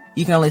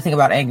 you can only think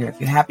about anger.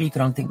 If you're happy, you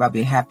can only think about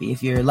being happy.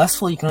 If you're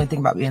lustful, you can only think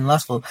about being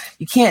lustful.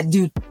 You can't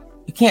do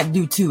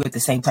two at the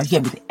same time. You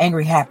can't be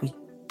angry, happy.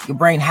 Your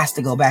brain has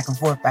to go back and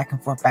forth, back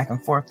and forth, back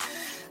and forth.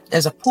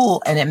 There's a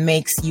pull, and it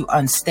makes you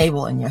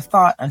unstable in your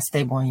thought,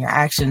 unstable in your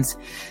actions.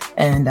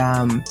 And,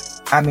 like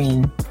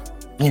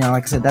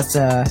I said, that's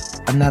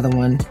another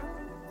one,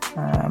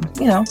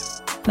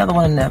 another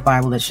one in the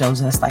Bible that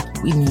shows us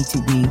like we need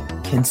to be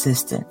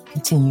consistent,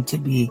 continue to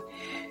be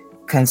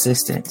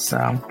consistent.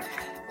 So,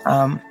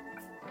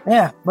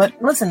 but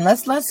listen,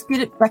 let's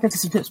get it back into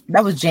some tips.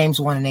 That was James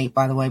 1:8,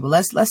 by the way, but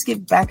let's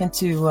get back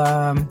into,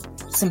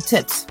 some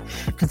tips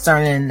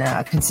concerning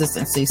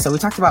consistency. So we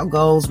talked about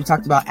goals, we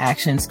talked about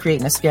actions,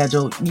 creating a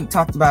schedule. You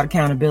talked about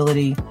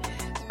accountability.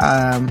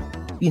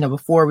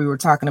 Before we were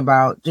talking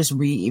about just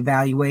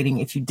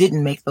reevaluating if you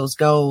didn't make those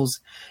goals.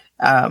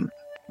 But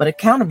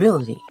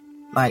accountability,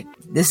 like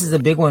this is a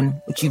big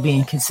one with you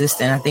being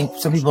consistent. I think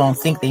some people don't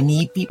think they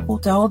need people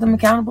to hold them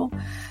accountable,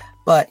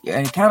 but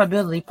an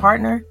accountability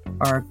partner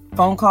or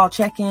phone call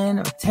check-in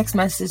or text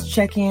message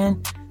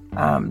check-in,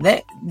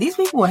 these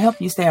people will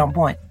help you stay on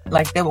point.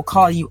 Like they will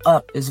call you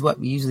up is what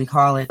we usually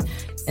call it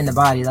in the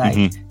body.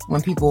 Like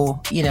when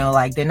people,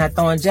 they're not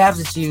throwing jabs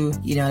at you,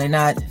 they're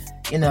not,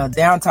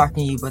 down talking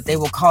to you, but they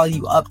will call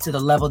you up to the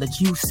level that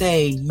you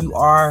say you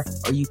are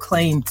or you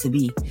claim to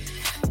be.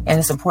 And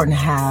it's important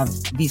to have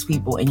these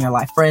people in your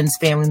life, friends,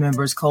 family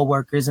members,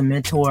 co-workers, a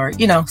mentor,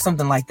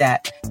 something like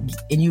that.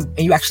 And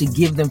you actually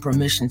give them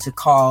permission to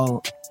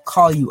call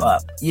you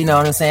up. You know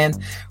what I'm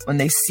saying? When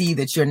they see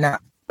that you're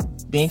not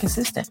being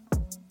consistent.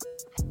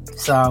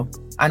 So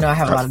I know I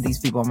have a lot of these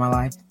people in my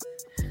life.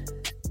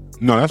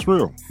 No, that's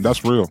real.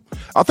 That's real.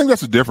 I think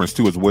that's the difference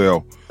too, as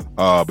well,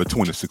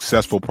 between a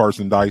successful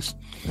person, Dice,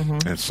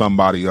 and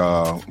somebody,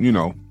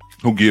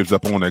 who gives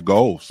up on their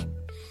goals.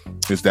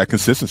 It's that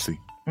consistency.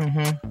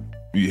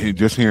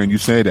 Just hearing you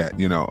say that,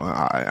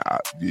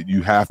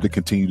 you have to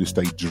continue to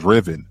stay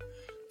driven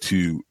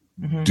to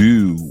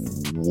do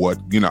what,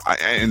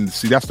 and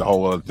see, that's the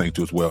whole other thing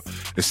too, as well.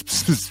 It's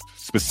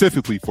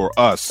specifically for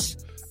us.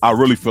 I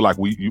really feel like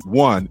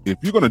if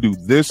you're going to do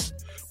this,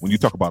 when you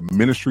talk about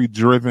ministry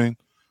driven,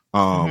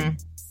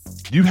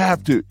 you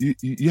have to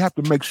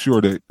make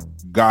sure that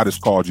God has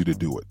called you to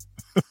do it.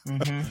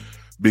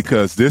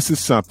 Because this is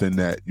something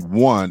that,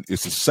 one,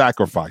 it's a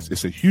sacrifice.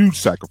 It's a huge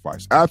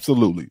sacrifice.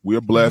 Absolutely.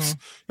 We're blessed.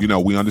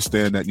 We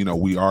understand that,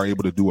 we are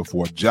able to do it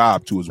for a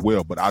job too as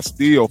well. But I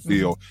still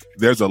feel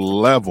there's a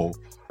level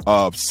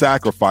of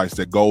sacrifice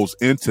that goes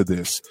into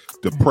this,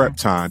 the prep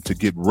time to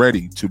get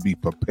ready, to be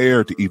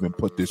prepared to even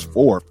put this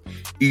forth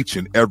each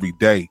and every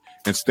day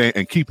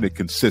and keeping it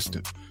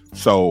consistent.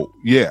 So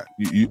yeah,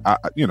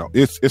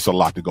 it's a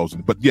lot that goes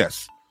in, but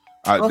yes,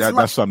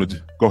 that's something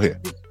to go ahead.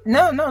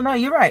 No,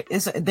 you're right.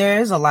 There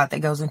is a lot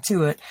that goes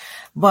into it,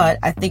 but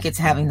I think it's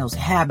having those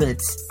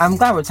habits. I'm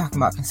glad we're talking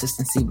about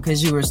consistency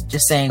because you were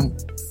just saying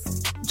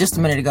just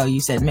a minute ago,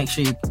 you said, make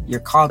sure you're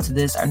called to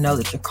this or know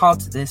that you're called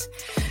to this.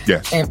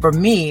 Yes. And for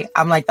me,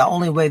 I'm like, the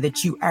only way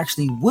that you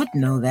actually would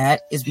know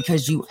that is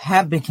because you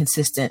have been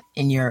consistent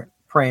in your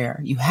prayer.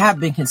 You have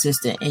been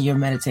consistent in your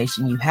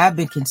meditation. You have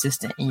been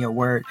consistent in your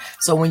word.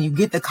 So when you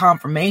get the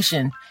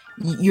confirmation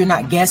you're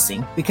not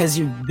guessing because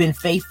you've been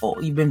faithful.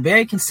 You've been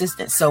very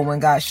consistent. So when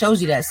God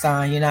shows you that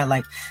sign, you're not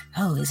like,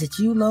 oh, is it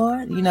you,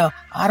 Lord? You know,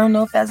 I don't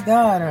know if that's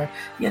God, or,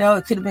 you know,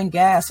 it could have been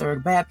gas or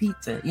bad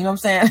pizza. You know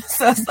what I'm saying?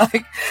 So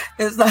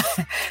it's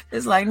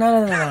like,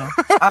 no.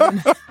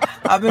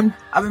 I've been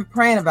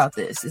praying about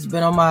this. It's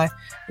been on my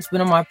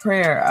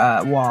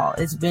prayer wall.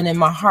 It's been in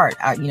my heart.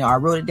 I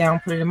wrote it down,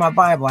 put it in my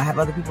Bible. I have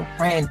other people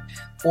praying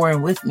for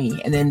and with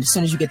me. And then as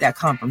soon as you get that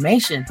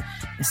confirmation,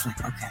 it's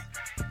like, okay.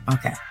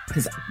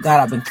 Because God,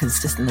 I've been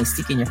consistently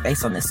seeking your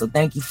face on this. So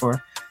thank you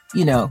for,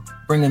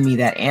 bringing me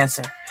that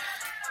answer.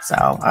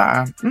 So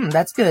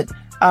that's good.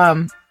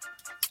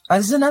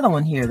 There's another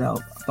one here though.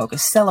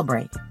 Focus,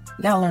 celebrate.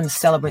 You gotta learn to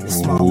celebrate the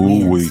small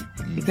wins.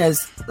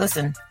 Because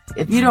listen,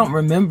 if you don't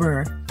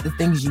remember the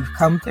things you've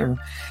come through,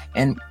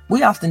 and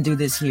we often do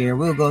this here,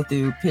 we'll go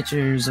through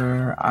pictures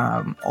or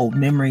old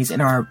memories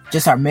in our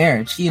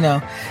marriage,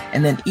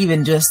 and then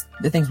even just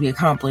the things we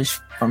accomplished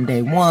from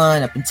day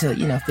one up until,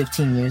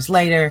 15 years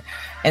later.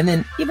 And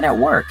then even at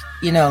work,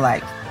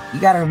 like you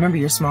got to remember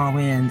your small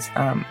wins.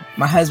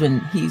 My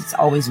husband, he's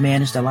always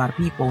managed a lot of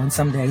people. And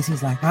some days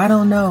he's like, I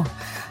don't know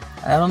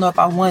if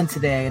I won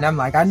today. And I'm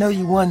like, I know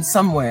you won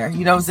somewhere.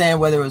 You know what I'm saying?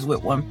 Whether it was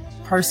with one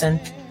person,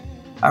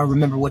 I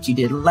remember what you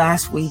did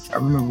last week. I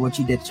remember what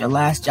you did at your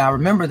last job.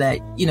 Remember that,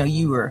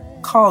 you were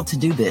called to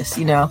do this,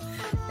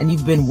 and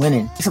you've been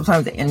winning.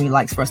 Sometimes the enemy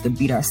likes for us to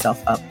beat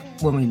ourselves up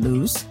when we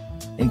lose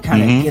and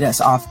kind of get us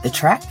off the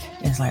track.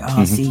 And it's like,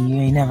 see, you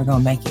ain't never going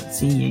to make it.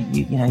 See,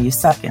 you're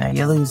sucking, or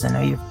you're losing,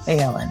 or you're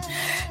failing.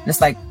 And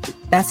it's like,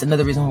 that's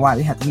another reason why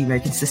we have to be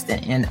very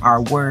consistent in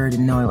our word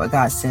and knowing what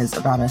God says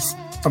about us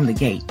from the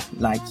gate.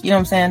 Like, you know what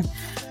I'm saying?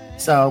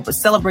 So, but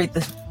celebrate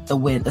the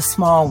win, the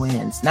small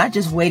wins, not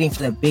just waiting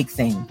for the big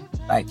thing.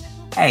 Like,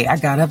 hey, I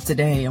got up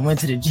today and went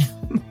to the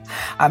gym.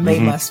 I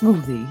made my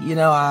smoothie.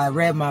 I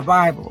read my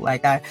Bible.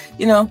 Like I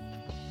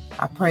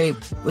prayed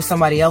with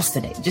somebody else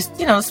today. Just,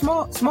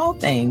 small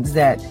things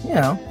that,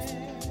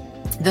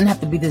 it doesn't have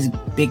to be this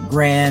big,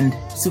 grand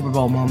Super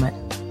Bowl moment.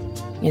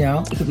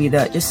 It could be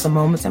just some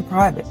moments in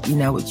private,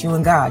 with you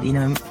and God.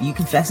 You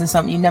confessing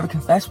something you never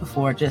confessed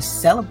before.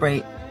 Just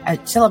celebrate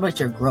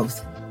your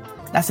growth.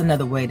 That's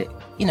another way to,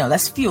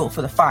 that's fuel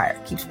for the fire.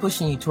 It keeps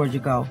pushing you towards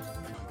your goal.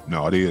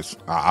 No, it is.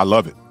 I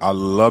love it. I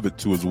love it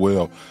too as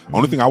well.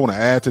 Only thing I want to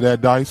add to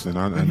that, Dice, and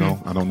I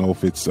don't know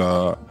if it's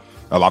a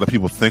lot of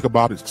people think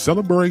about it.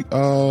 Celebrate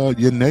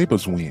your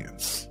neighbor's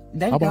wins.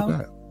 How about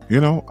that?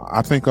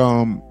 I think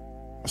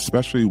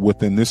especially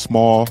within this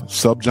small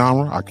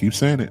subgenre, I keep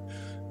saying it,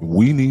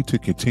 we need to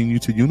continue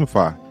to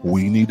unify.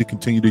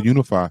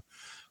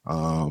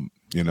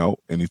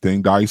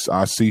 Anything Dice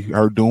I see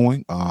her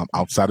doing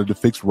outside of the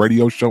Fixx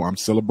radio show, I'm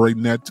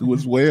celebrating that too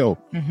as well.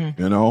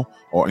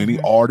 Or any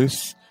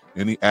artists,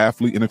 any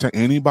athlete,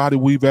 anybody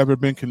we've ever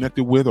been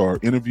connected with or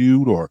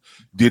interviewed or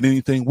did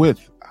anything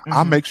with.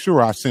 I make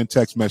sure I send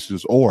text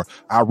messages or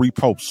I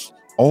repost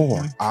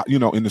or I,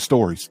 in the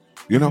stories,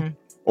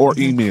 or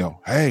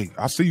email. Hey,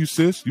 I see you,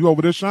 sis. You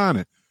over there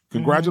shining.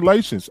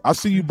 Congratulations. I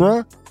see you,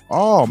 bruh.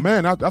 Oh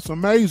man, that's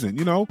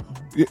amazing.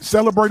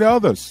 Celebrate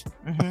others.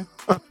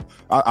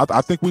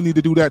 I think we need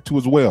to do that too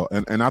as well.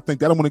 And I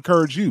think that I'm going to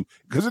encourage you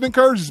because it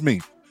encourages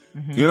me.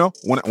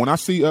 When I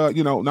see,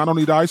 not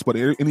only Dice, but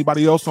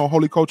anybody else on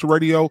Holy Culture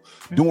Radio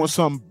doing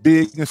something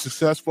big and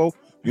successful,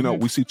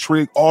 we see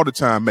Trig all the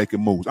time making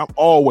moves. I'm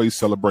always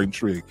celebrating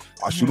Trig.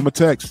 I shoot him a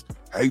text.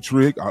 Hey,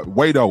 Trig,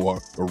 Wado,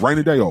 or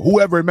Rainy Day, or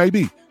whoever it may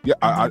be. Yeah,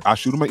 I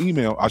shoot him an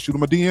email. I shoot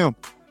him a DM.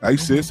 Hey,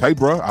 sis. Hey,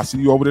 bro. I see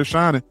you over there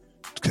shining.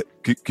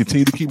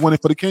 Continue to keep winning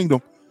for the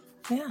kingdom.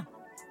 Yeah.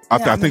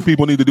 I think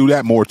people need to do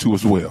that more too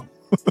as well.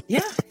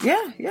 Yeah.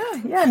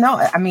 No,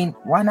 I mean,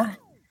 why not?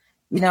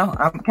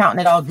 I'm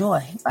counting it all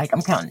joy. Like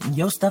I'm counting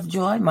your stuff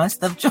joy, my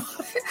stuff joy.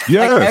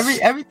 Yes. Like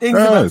everything's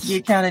about to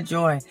get counted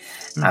joy.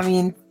 I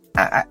mean,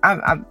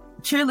 I'm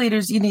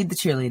cheerleaders. You need the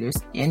cheerleaders,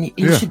 and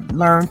you should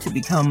learn to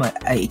become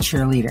a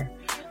cheerleader.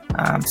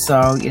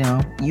 So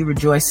you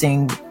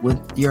rejoicing with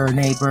your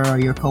neighbor or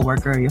your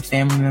coworker or your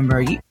family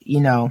member.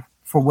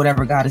 For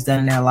whatever God has done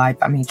in their life.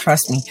 I mean,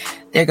 trust me,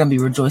 they're going to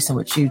be rejoicing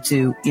with you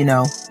too,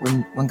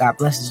 when God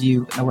blesses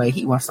you in the way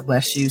he wants to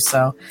bless you.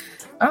 So,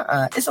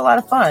 it's a lot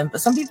of fun,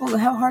 but some people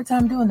have a hard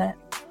time doing that.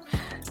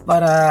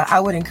 But, I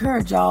would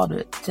encourage y'all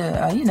to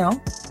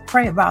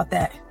pray about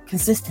that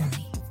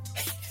consistently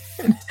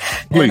and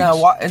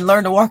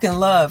learn to walk in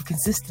love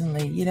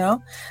consistently,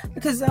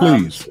 because,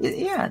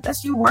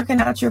 that's you working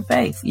out your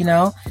faith,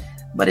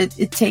 but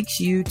it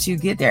takes you to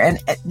get there. And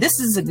this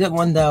is a good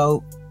one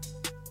though.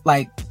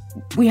 Like,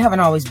 we haven't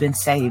always been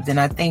saved. And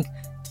I think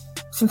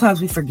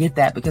sometimes we forget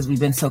that because we've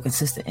been so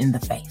consistent in the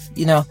faith,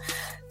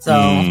 So,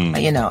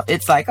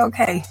 it's like,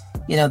 okay,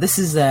 this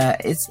is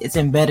it's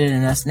embedded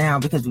in us now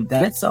because we've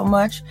done it so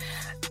much.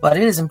 But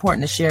it is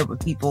important to share with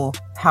people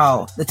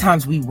how the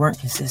times we weren't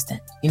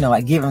consistent,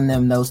 like giving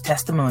them those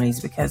testimonies,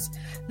 because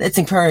it's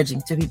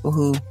encouraging to people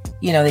who,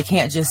 they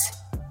can't just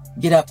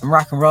get up and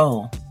rock and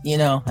roll,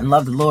 and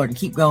love the Lord and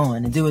keep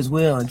going and do his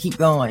will and keep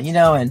going,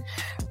 and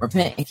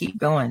repent and keep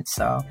going.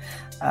 So,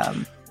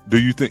 Do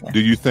you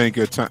think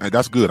at time,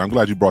 that's good. I'm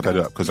glad you brought that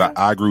up because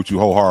I agree with you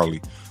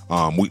wholeheartedly.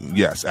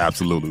 Yes,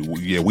 absolutely.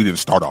 We didn't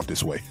start off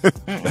this way.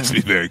 Let's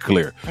be very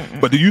clear.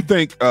 But do you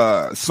think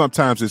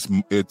sometimes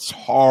it's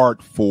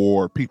hard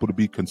for people to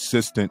be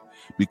consistent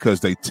because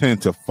they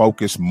tend to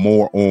focus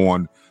more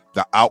on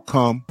the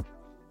outcome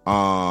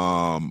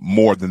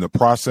more than the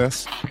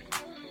process?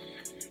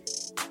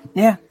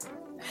 Yeah.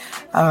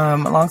 A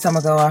long time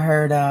ago, I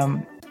heard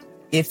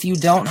if you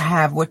don't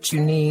have what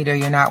you need or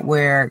you're not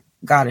where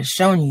God has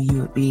shown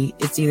you would be,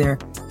 it's either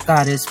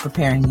God is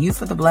preparing you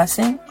for the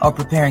blessing or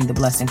preparing the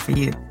blessing for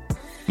you.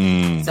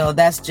 So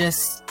that's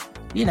just,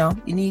 you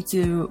need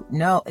to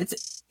know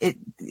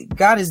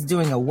God is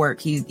doing a work.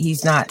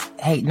 He's not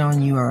hating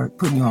on you or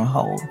putting you on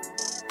hold.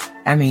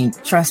 I mean,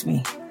 trust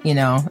me,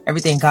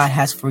 everything God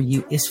has for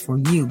you is for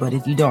you. But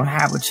if you don't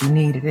have what you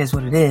need, it is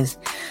what it is.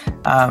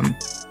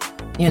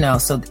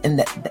 So in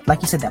that,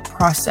 like you said, that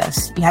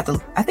process, you have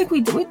to, I think we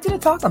did a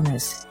talk on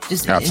this,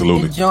 just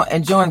absolutely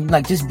enjoying,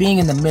 like just being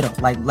in the middle,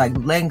 like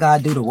letting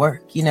God do the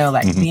work,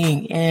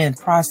 being in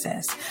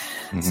process.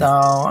 So,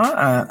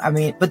 I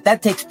mean, but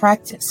that takes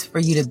practice for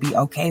you to be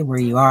okay where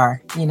you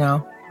are,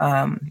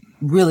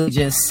 really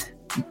just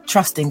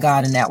trusting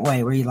God in that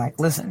way where you're like,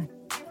 listen,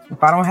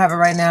 if I don't have it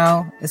right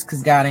now, it's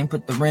because God ain't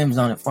put the rims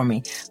on it for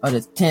me or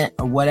the tent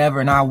or whatever.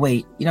 And I'll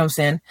wait. You know what I'm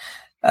saying?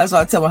 That's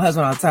why I tell my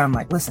husband all the time,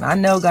 like, listen, I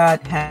know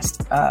God has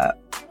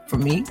for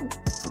me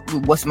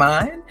what's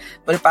mine,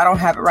 but if I don't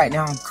have it right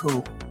now, I'm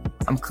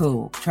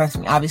cool. Trust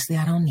me. Obviously,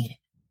 I don't need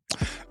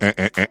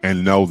it.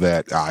 And know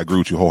that I agree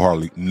with you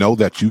wholeheartedly. Know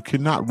that you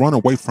cannot run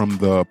away from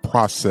the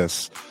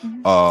process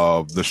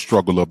of the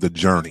struggle of the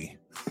journey.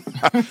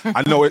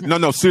 I know it.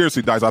 No,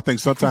 seriously, guys. I think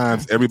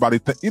sometimes everybody,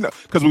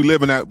 because we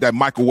live in that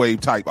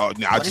microwave type.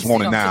 I just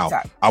want it now.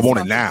 I want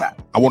it now.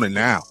 I want it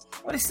now.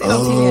 What they say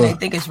on TV, they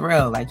think it's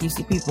real. Like you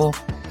see people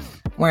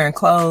wearing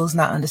clothes,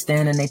 not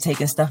understanding they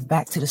taking stuff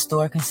back to the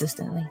store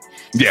consistently.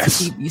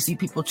 Yes. You see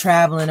people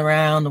traveling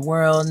around the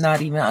world,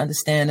 not even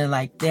understanding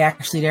like they're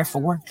actually there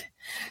for work,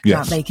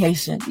 not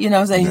vacation. You know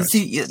what I'm saying? Yes.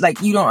 You see, like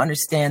you don't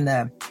understand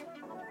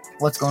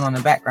what's going on in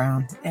the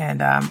background. And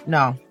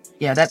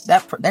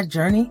that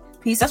journey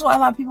piece. That's why a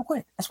lot of people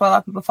quit. That's why a lot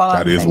of people fall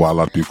out. That is why a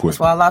lot of people quit. That's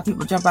why a lot of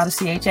people jump out of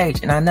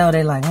CHH. And I know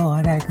they're like, oh,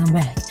 I gotta come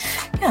back.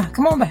 Yeah,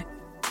 come on back.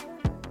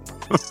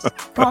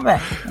 Come on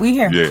back. We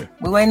here. Yeah.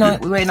 We're waiting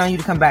on you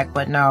to come back.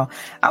 But no,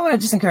 I want to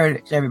just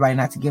encourage everybody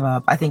not to give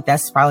up. I think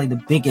that's probably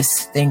the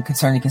biggest thing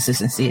concerning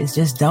consistency is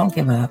just don't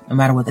give up no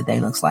matter what the day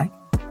looks like.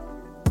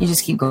 You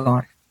just keep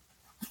going.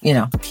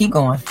 Keep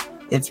going.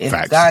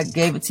 If God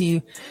gave it to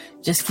you,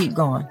 just keep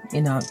going.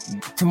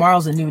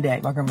 Tomorrow's a new day.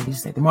 My grandma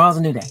used to say, tomorrow's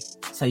a new day.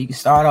 So you can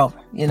start over,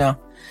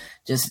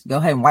 just go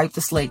ahead and wipe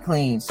the slate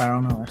clean, start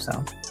on over.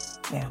 So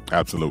yeah.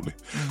 Absolutely.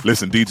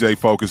 Listen, DJ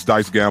Focus,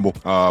 Dice Gamble.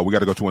 We got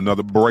to go to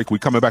another break. We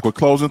coming back with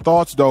closing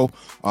thoughts, though,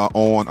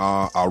 on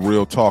our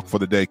real talk for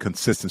the day,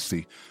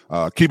 consistency.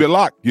 Keep it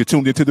locked. You're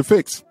tuned into The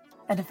Fixx.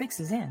 And The Fixx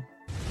is in.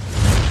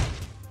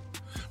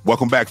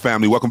 Welcome back,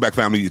 family.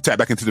 You tap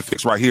back into The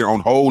Fixx right here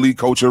on Holy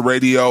Culture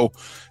Radio.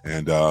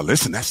 And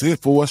listen, that's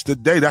it for us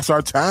today. That's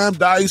our time,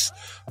 Dice.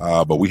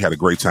 But we had a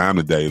great time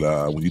today.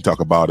 When you talk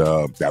about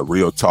that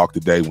real talk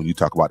today, when you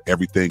talk about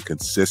everything,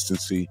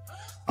 consistency,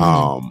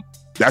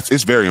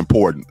 it's very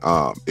important.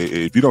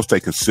 If you don't stay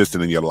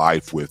consistent in your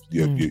life with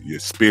your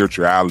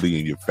spirituality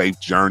and your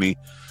faith journey,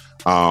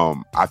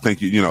 I think,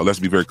 let's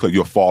be very clear,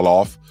 you'll fall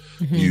off.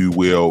 You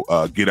will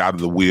get out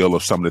of the wheel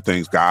of some of the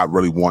things God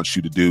really wants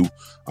you to do.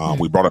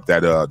 We brought up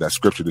that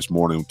scripture this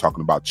morning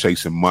talking about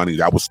chasing money.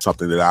 That was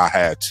something that I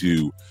had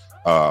to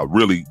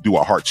really do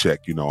a heart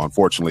check.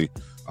 Unfortunately,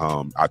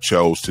 I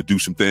chose to do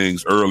some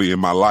things early in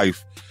my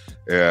life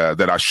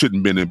that I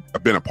shouldn't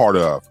have been a part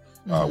of.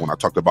 When I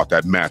talked about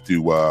that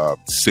Matthew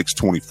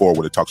 6:24,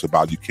 where it talks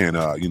about you can't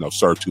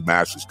serve two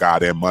masters,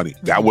 God and money.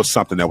 That was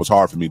something that was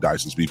hard for me,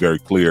 Dice, to be very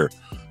clear.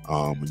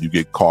 When you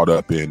get caught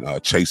up in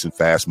chasing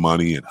fast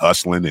money and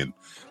hustling and,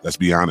 let's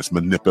be honest,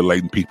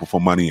 manipulating people for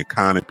money and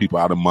conning people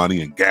out of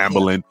money and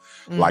gambling.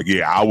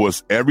 I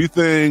was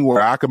everything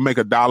where I could make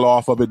 $1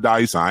 off of it,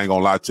 Dice. I ain't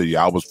gonna lie to you.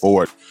 I was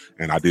for it.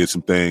 And I did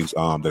some things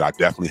that I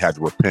definitely had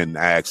to repent and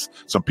ask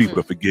some people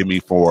to forgive me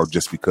for,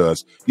 just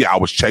because, I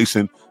was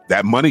chasing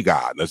that money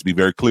God. Let's be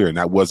very clear. And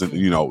that wasn't,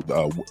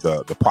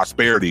 the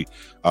prosperity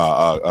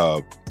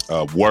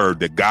word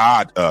that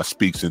God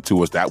speaks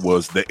into us. That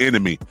was the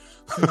enemy.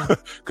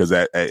 Because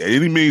at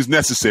any means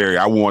necessary,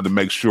 I wanted to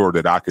make sure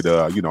that I could,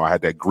 I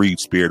had that greed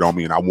spirit on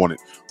me and I wanted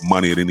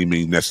money at any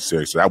means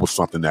necessary. So that was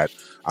something that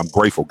I'm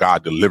grateful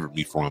God delivered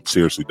me from,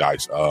 seriously,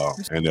 Dice.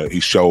 And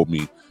he showed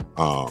me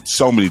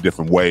so many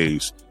different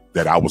ways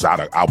that I was out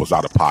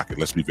of pocket.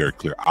 Let's be very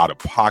clear, out of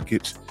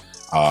pocket.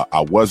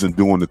 I wasn't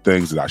doing the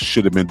things that I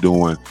should have been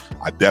doing.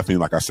 I definitely,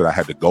 like I said, I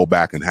had to go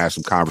back and have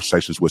some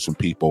conversations with some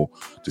people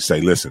to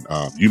say, listen,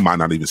 you might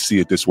not even see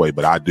it this way,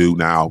 but I do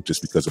now,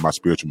 just because of my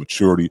spiritual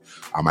maturity.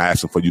 I'm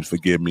asking for you to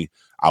forgive me.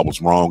 I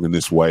was wrong in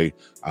this way.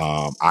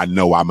 I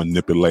know I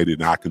manipulated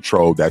and I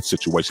controlled that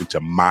situation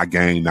to my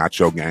gain, not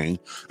your gain.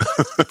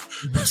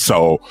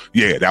 So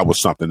yeah, that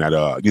was something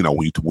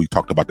that, we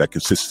talked about that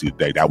consistency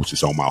today. That was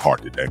just on my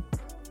heart today.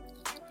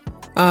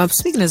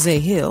 Speaking of Xay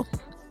Hill,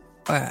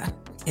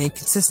 and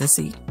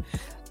consistency,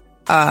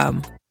 I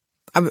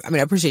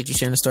appreciate you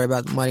sharing the story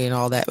about the money and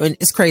all that. And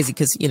it's crazy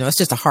because, it's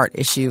just a heart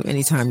issue.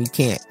 Anytime you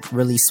can't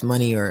release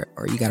money or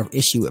you got an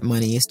issue with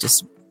money,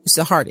 it's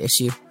a heart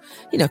issue.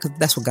 Because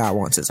that's what God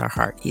wants is our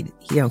heart. He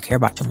don't care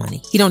about your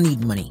money. He don't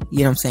need money. You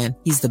know what I'm saying?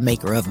 He's the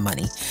maker of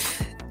money.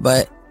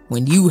 But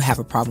when you have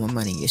a problem with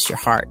money, it's your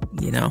heart,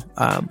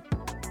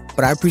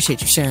 But I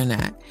appreciate you sharing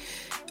that.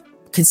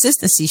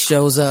 Consistency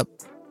shows up,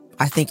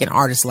 I think, in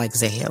artists like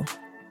Xay Hill.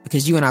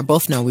 Because you and I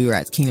both know we were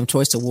at Kingdom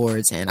Choice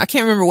Awards, and I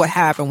can't remember what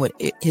happened with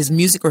his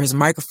music or his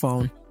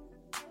microphone,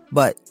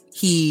 but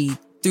he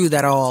threw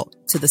that all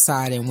to the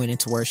side and went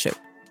into worship.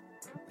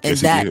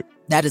 And yes,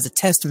 that is a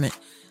testament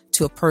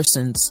to a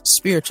person's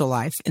spiritual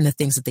life and the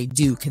things that they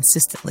do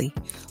consistently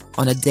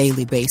on a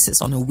daily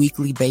basis, on a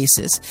weekly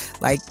basis.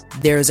 Like,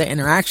 there's an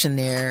interaction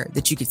there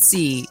that you could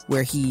see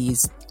where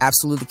he's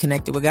absolutely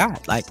connected with God.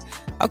 Like,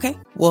 okay,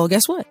 well,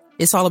 guess what?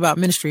 It's all about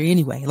ministry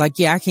anyway. Like,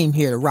 yeah, I came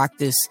here to rock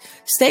this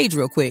stage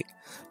real quick,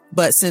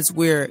 but since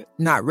we're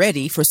not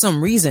ready for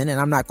some reason, and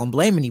I'm not going to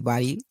blame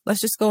anybody, let's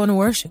just go into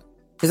worship,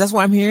 because that's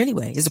why I'm here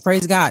anyway, is to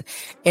praise God.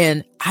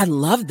 And I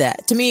love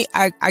that. To me,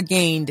 I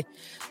gained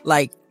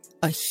like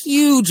a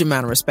huge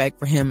amount of respect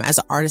for him as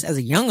an artist, as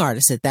a young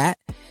artist at that.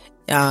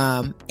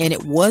 And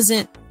it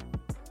wasn't,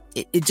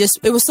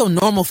 it was so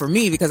normal for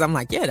me, because I'm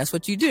like, yeah, that's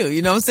what you do.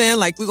 You know what I'm saying?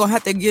 Like, we're going to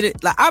have to get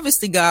it. Like,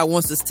 obviously God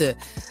wants us to,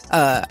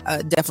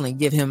 definitely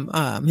give him,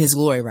 his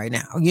glory right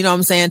now. You know what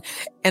I'm saying?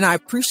 And I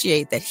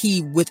appreciate that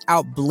he,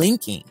 without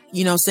blinking,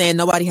 you know what I'm saying?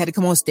 Nobody had to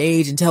come on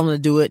stage and tell him to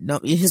do it. No,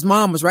 his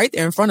mom was right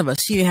there in front of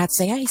us. She didn't have to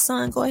say, hey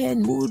son, go ahead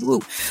and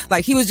woo.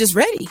 Like, he was just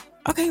ready.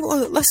 Okay,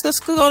 well, let's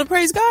go to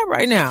praise God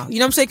right now. You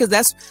know what I'm saying?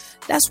 Because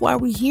that's why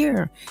we're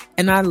here.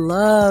 And I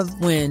love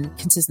when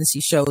consistency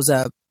shows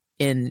up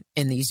in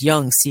these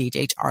young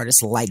CHH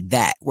artists like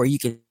that, where you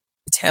can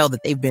tell that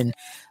they've been,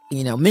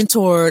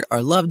 mentored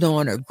or loved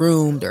on or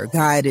groomed or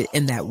guided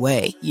in that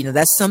way.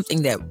 That's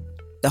something that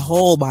the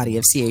whole body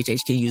of CHH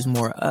can use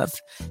more of,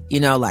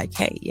 like,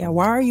 hey, yeah,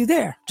 why are you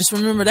there? Just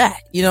remember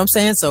that, you know what I'm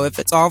saying? So if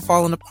it's all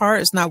falling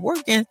apart, it's not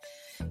working,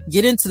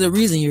 get into the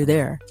reason you're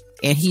there.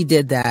 And he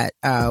did that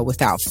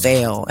without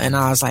fail. And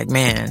I was like,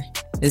 man,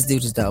 this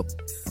dude is dope.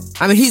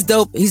 I mean, he's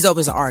dope. He's dope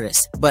as an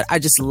artist, but I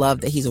just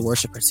love that he's a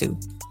worshiper too.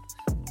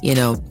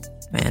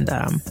 And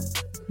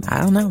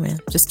I don't know, man,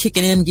 just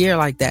kicking in gear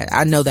like that.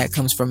 I know that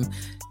comes from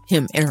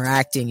him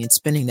interacting and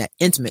spending that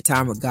intimate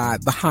time with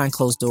God behind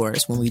closed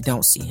doors when we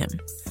don't see him.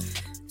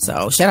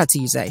 So shout out to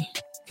you, Xay.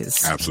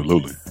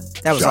 Absolutely.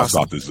 That was Shouts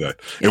awesome. out to Xay.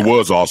 It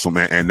was awesome,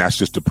 man. And that's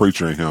just the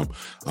preacher in him.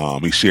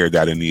 He shared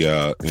that in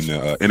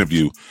the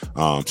interview,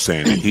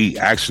 saying that he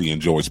actually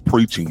enjoys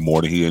preaching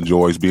more than he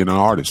enjoys being an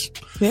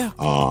artist. Yeah.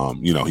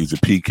 He's a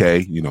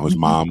PK, his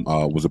mom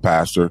was a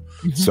pastor.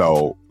 Mm-hmm.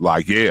 So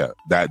like, yeah,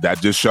 that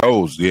just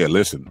shows,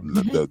 listen,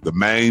 the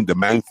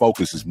main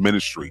focus is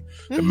ministry.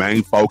 Mm-hmm. The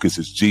main focus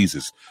is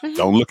Jesus. Mm-hmm.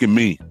 Don't look at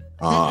me.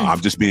 I'm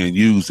just being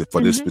used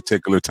for this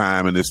particular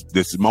time and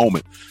this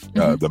moment.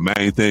 The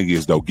main thing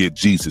is, though, get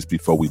Jesus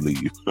before we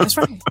leave. That's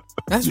right.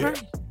 That's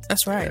right.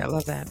 That's right. I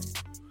love that.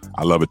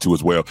 I love it too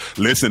as well.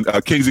 Listen,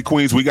 kings and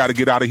queens, we got to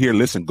get out of here.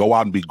 Listen, go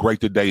out and be great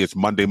today. It's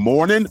Monday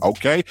morning.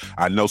 Okay.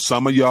 I know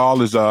some of y'all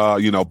is,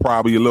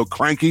 probably a little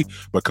cranky,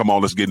 but come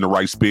on, let's get in the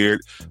right spirit.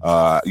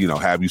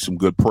 Have you some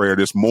good prayer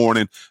this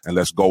morning, and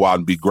let's go out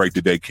and be great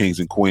today. Kings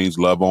and queens,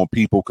 love on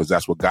people, because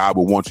that's what God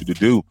will want you to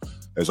do.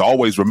 As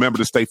always, remember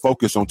to stay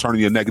focused on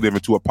turning your negative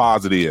into a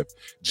positive.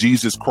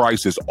 Jesus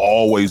Christ is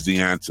always the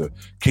answer.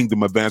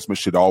 Kingdom advancement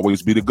should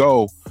always be the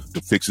goal.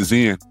 The fix is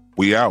in.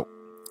 We out.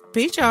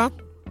 Peace, y'all.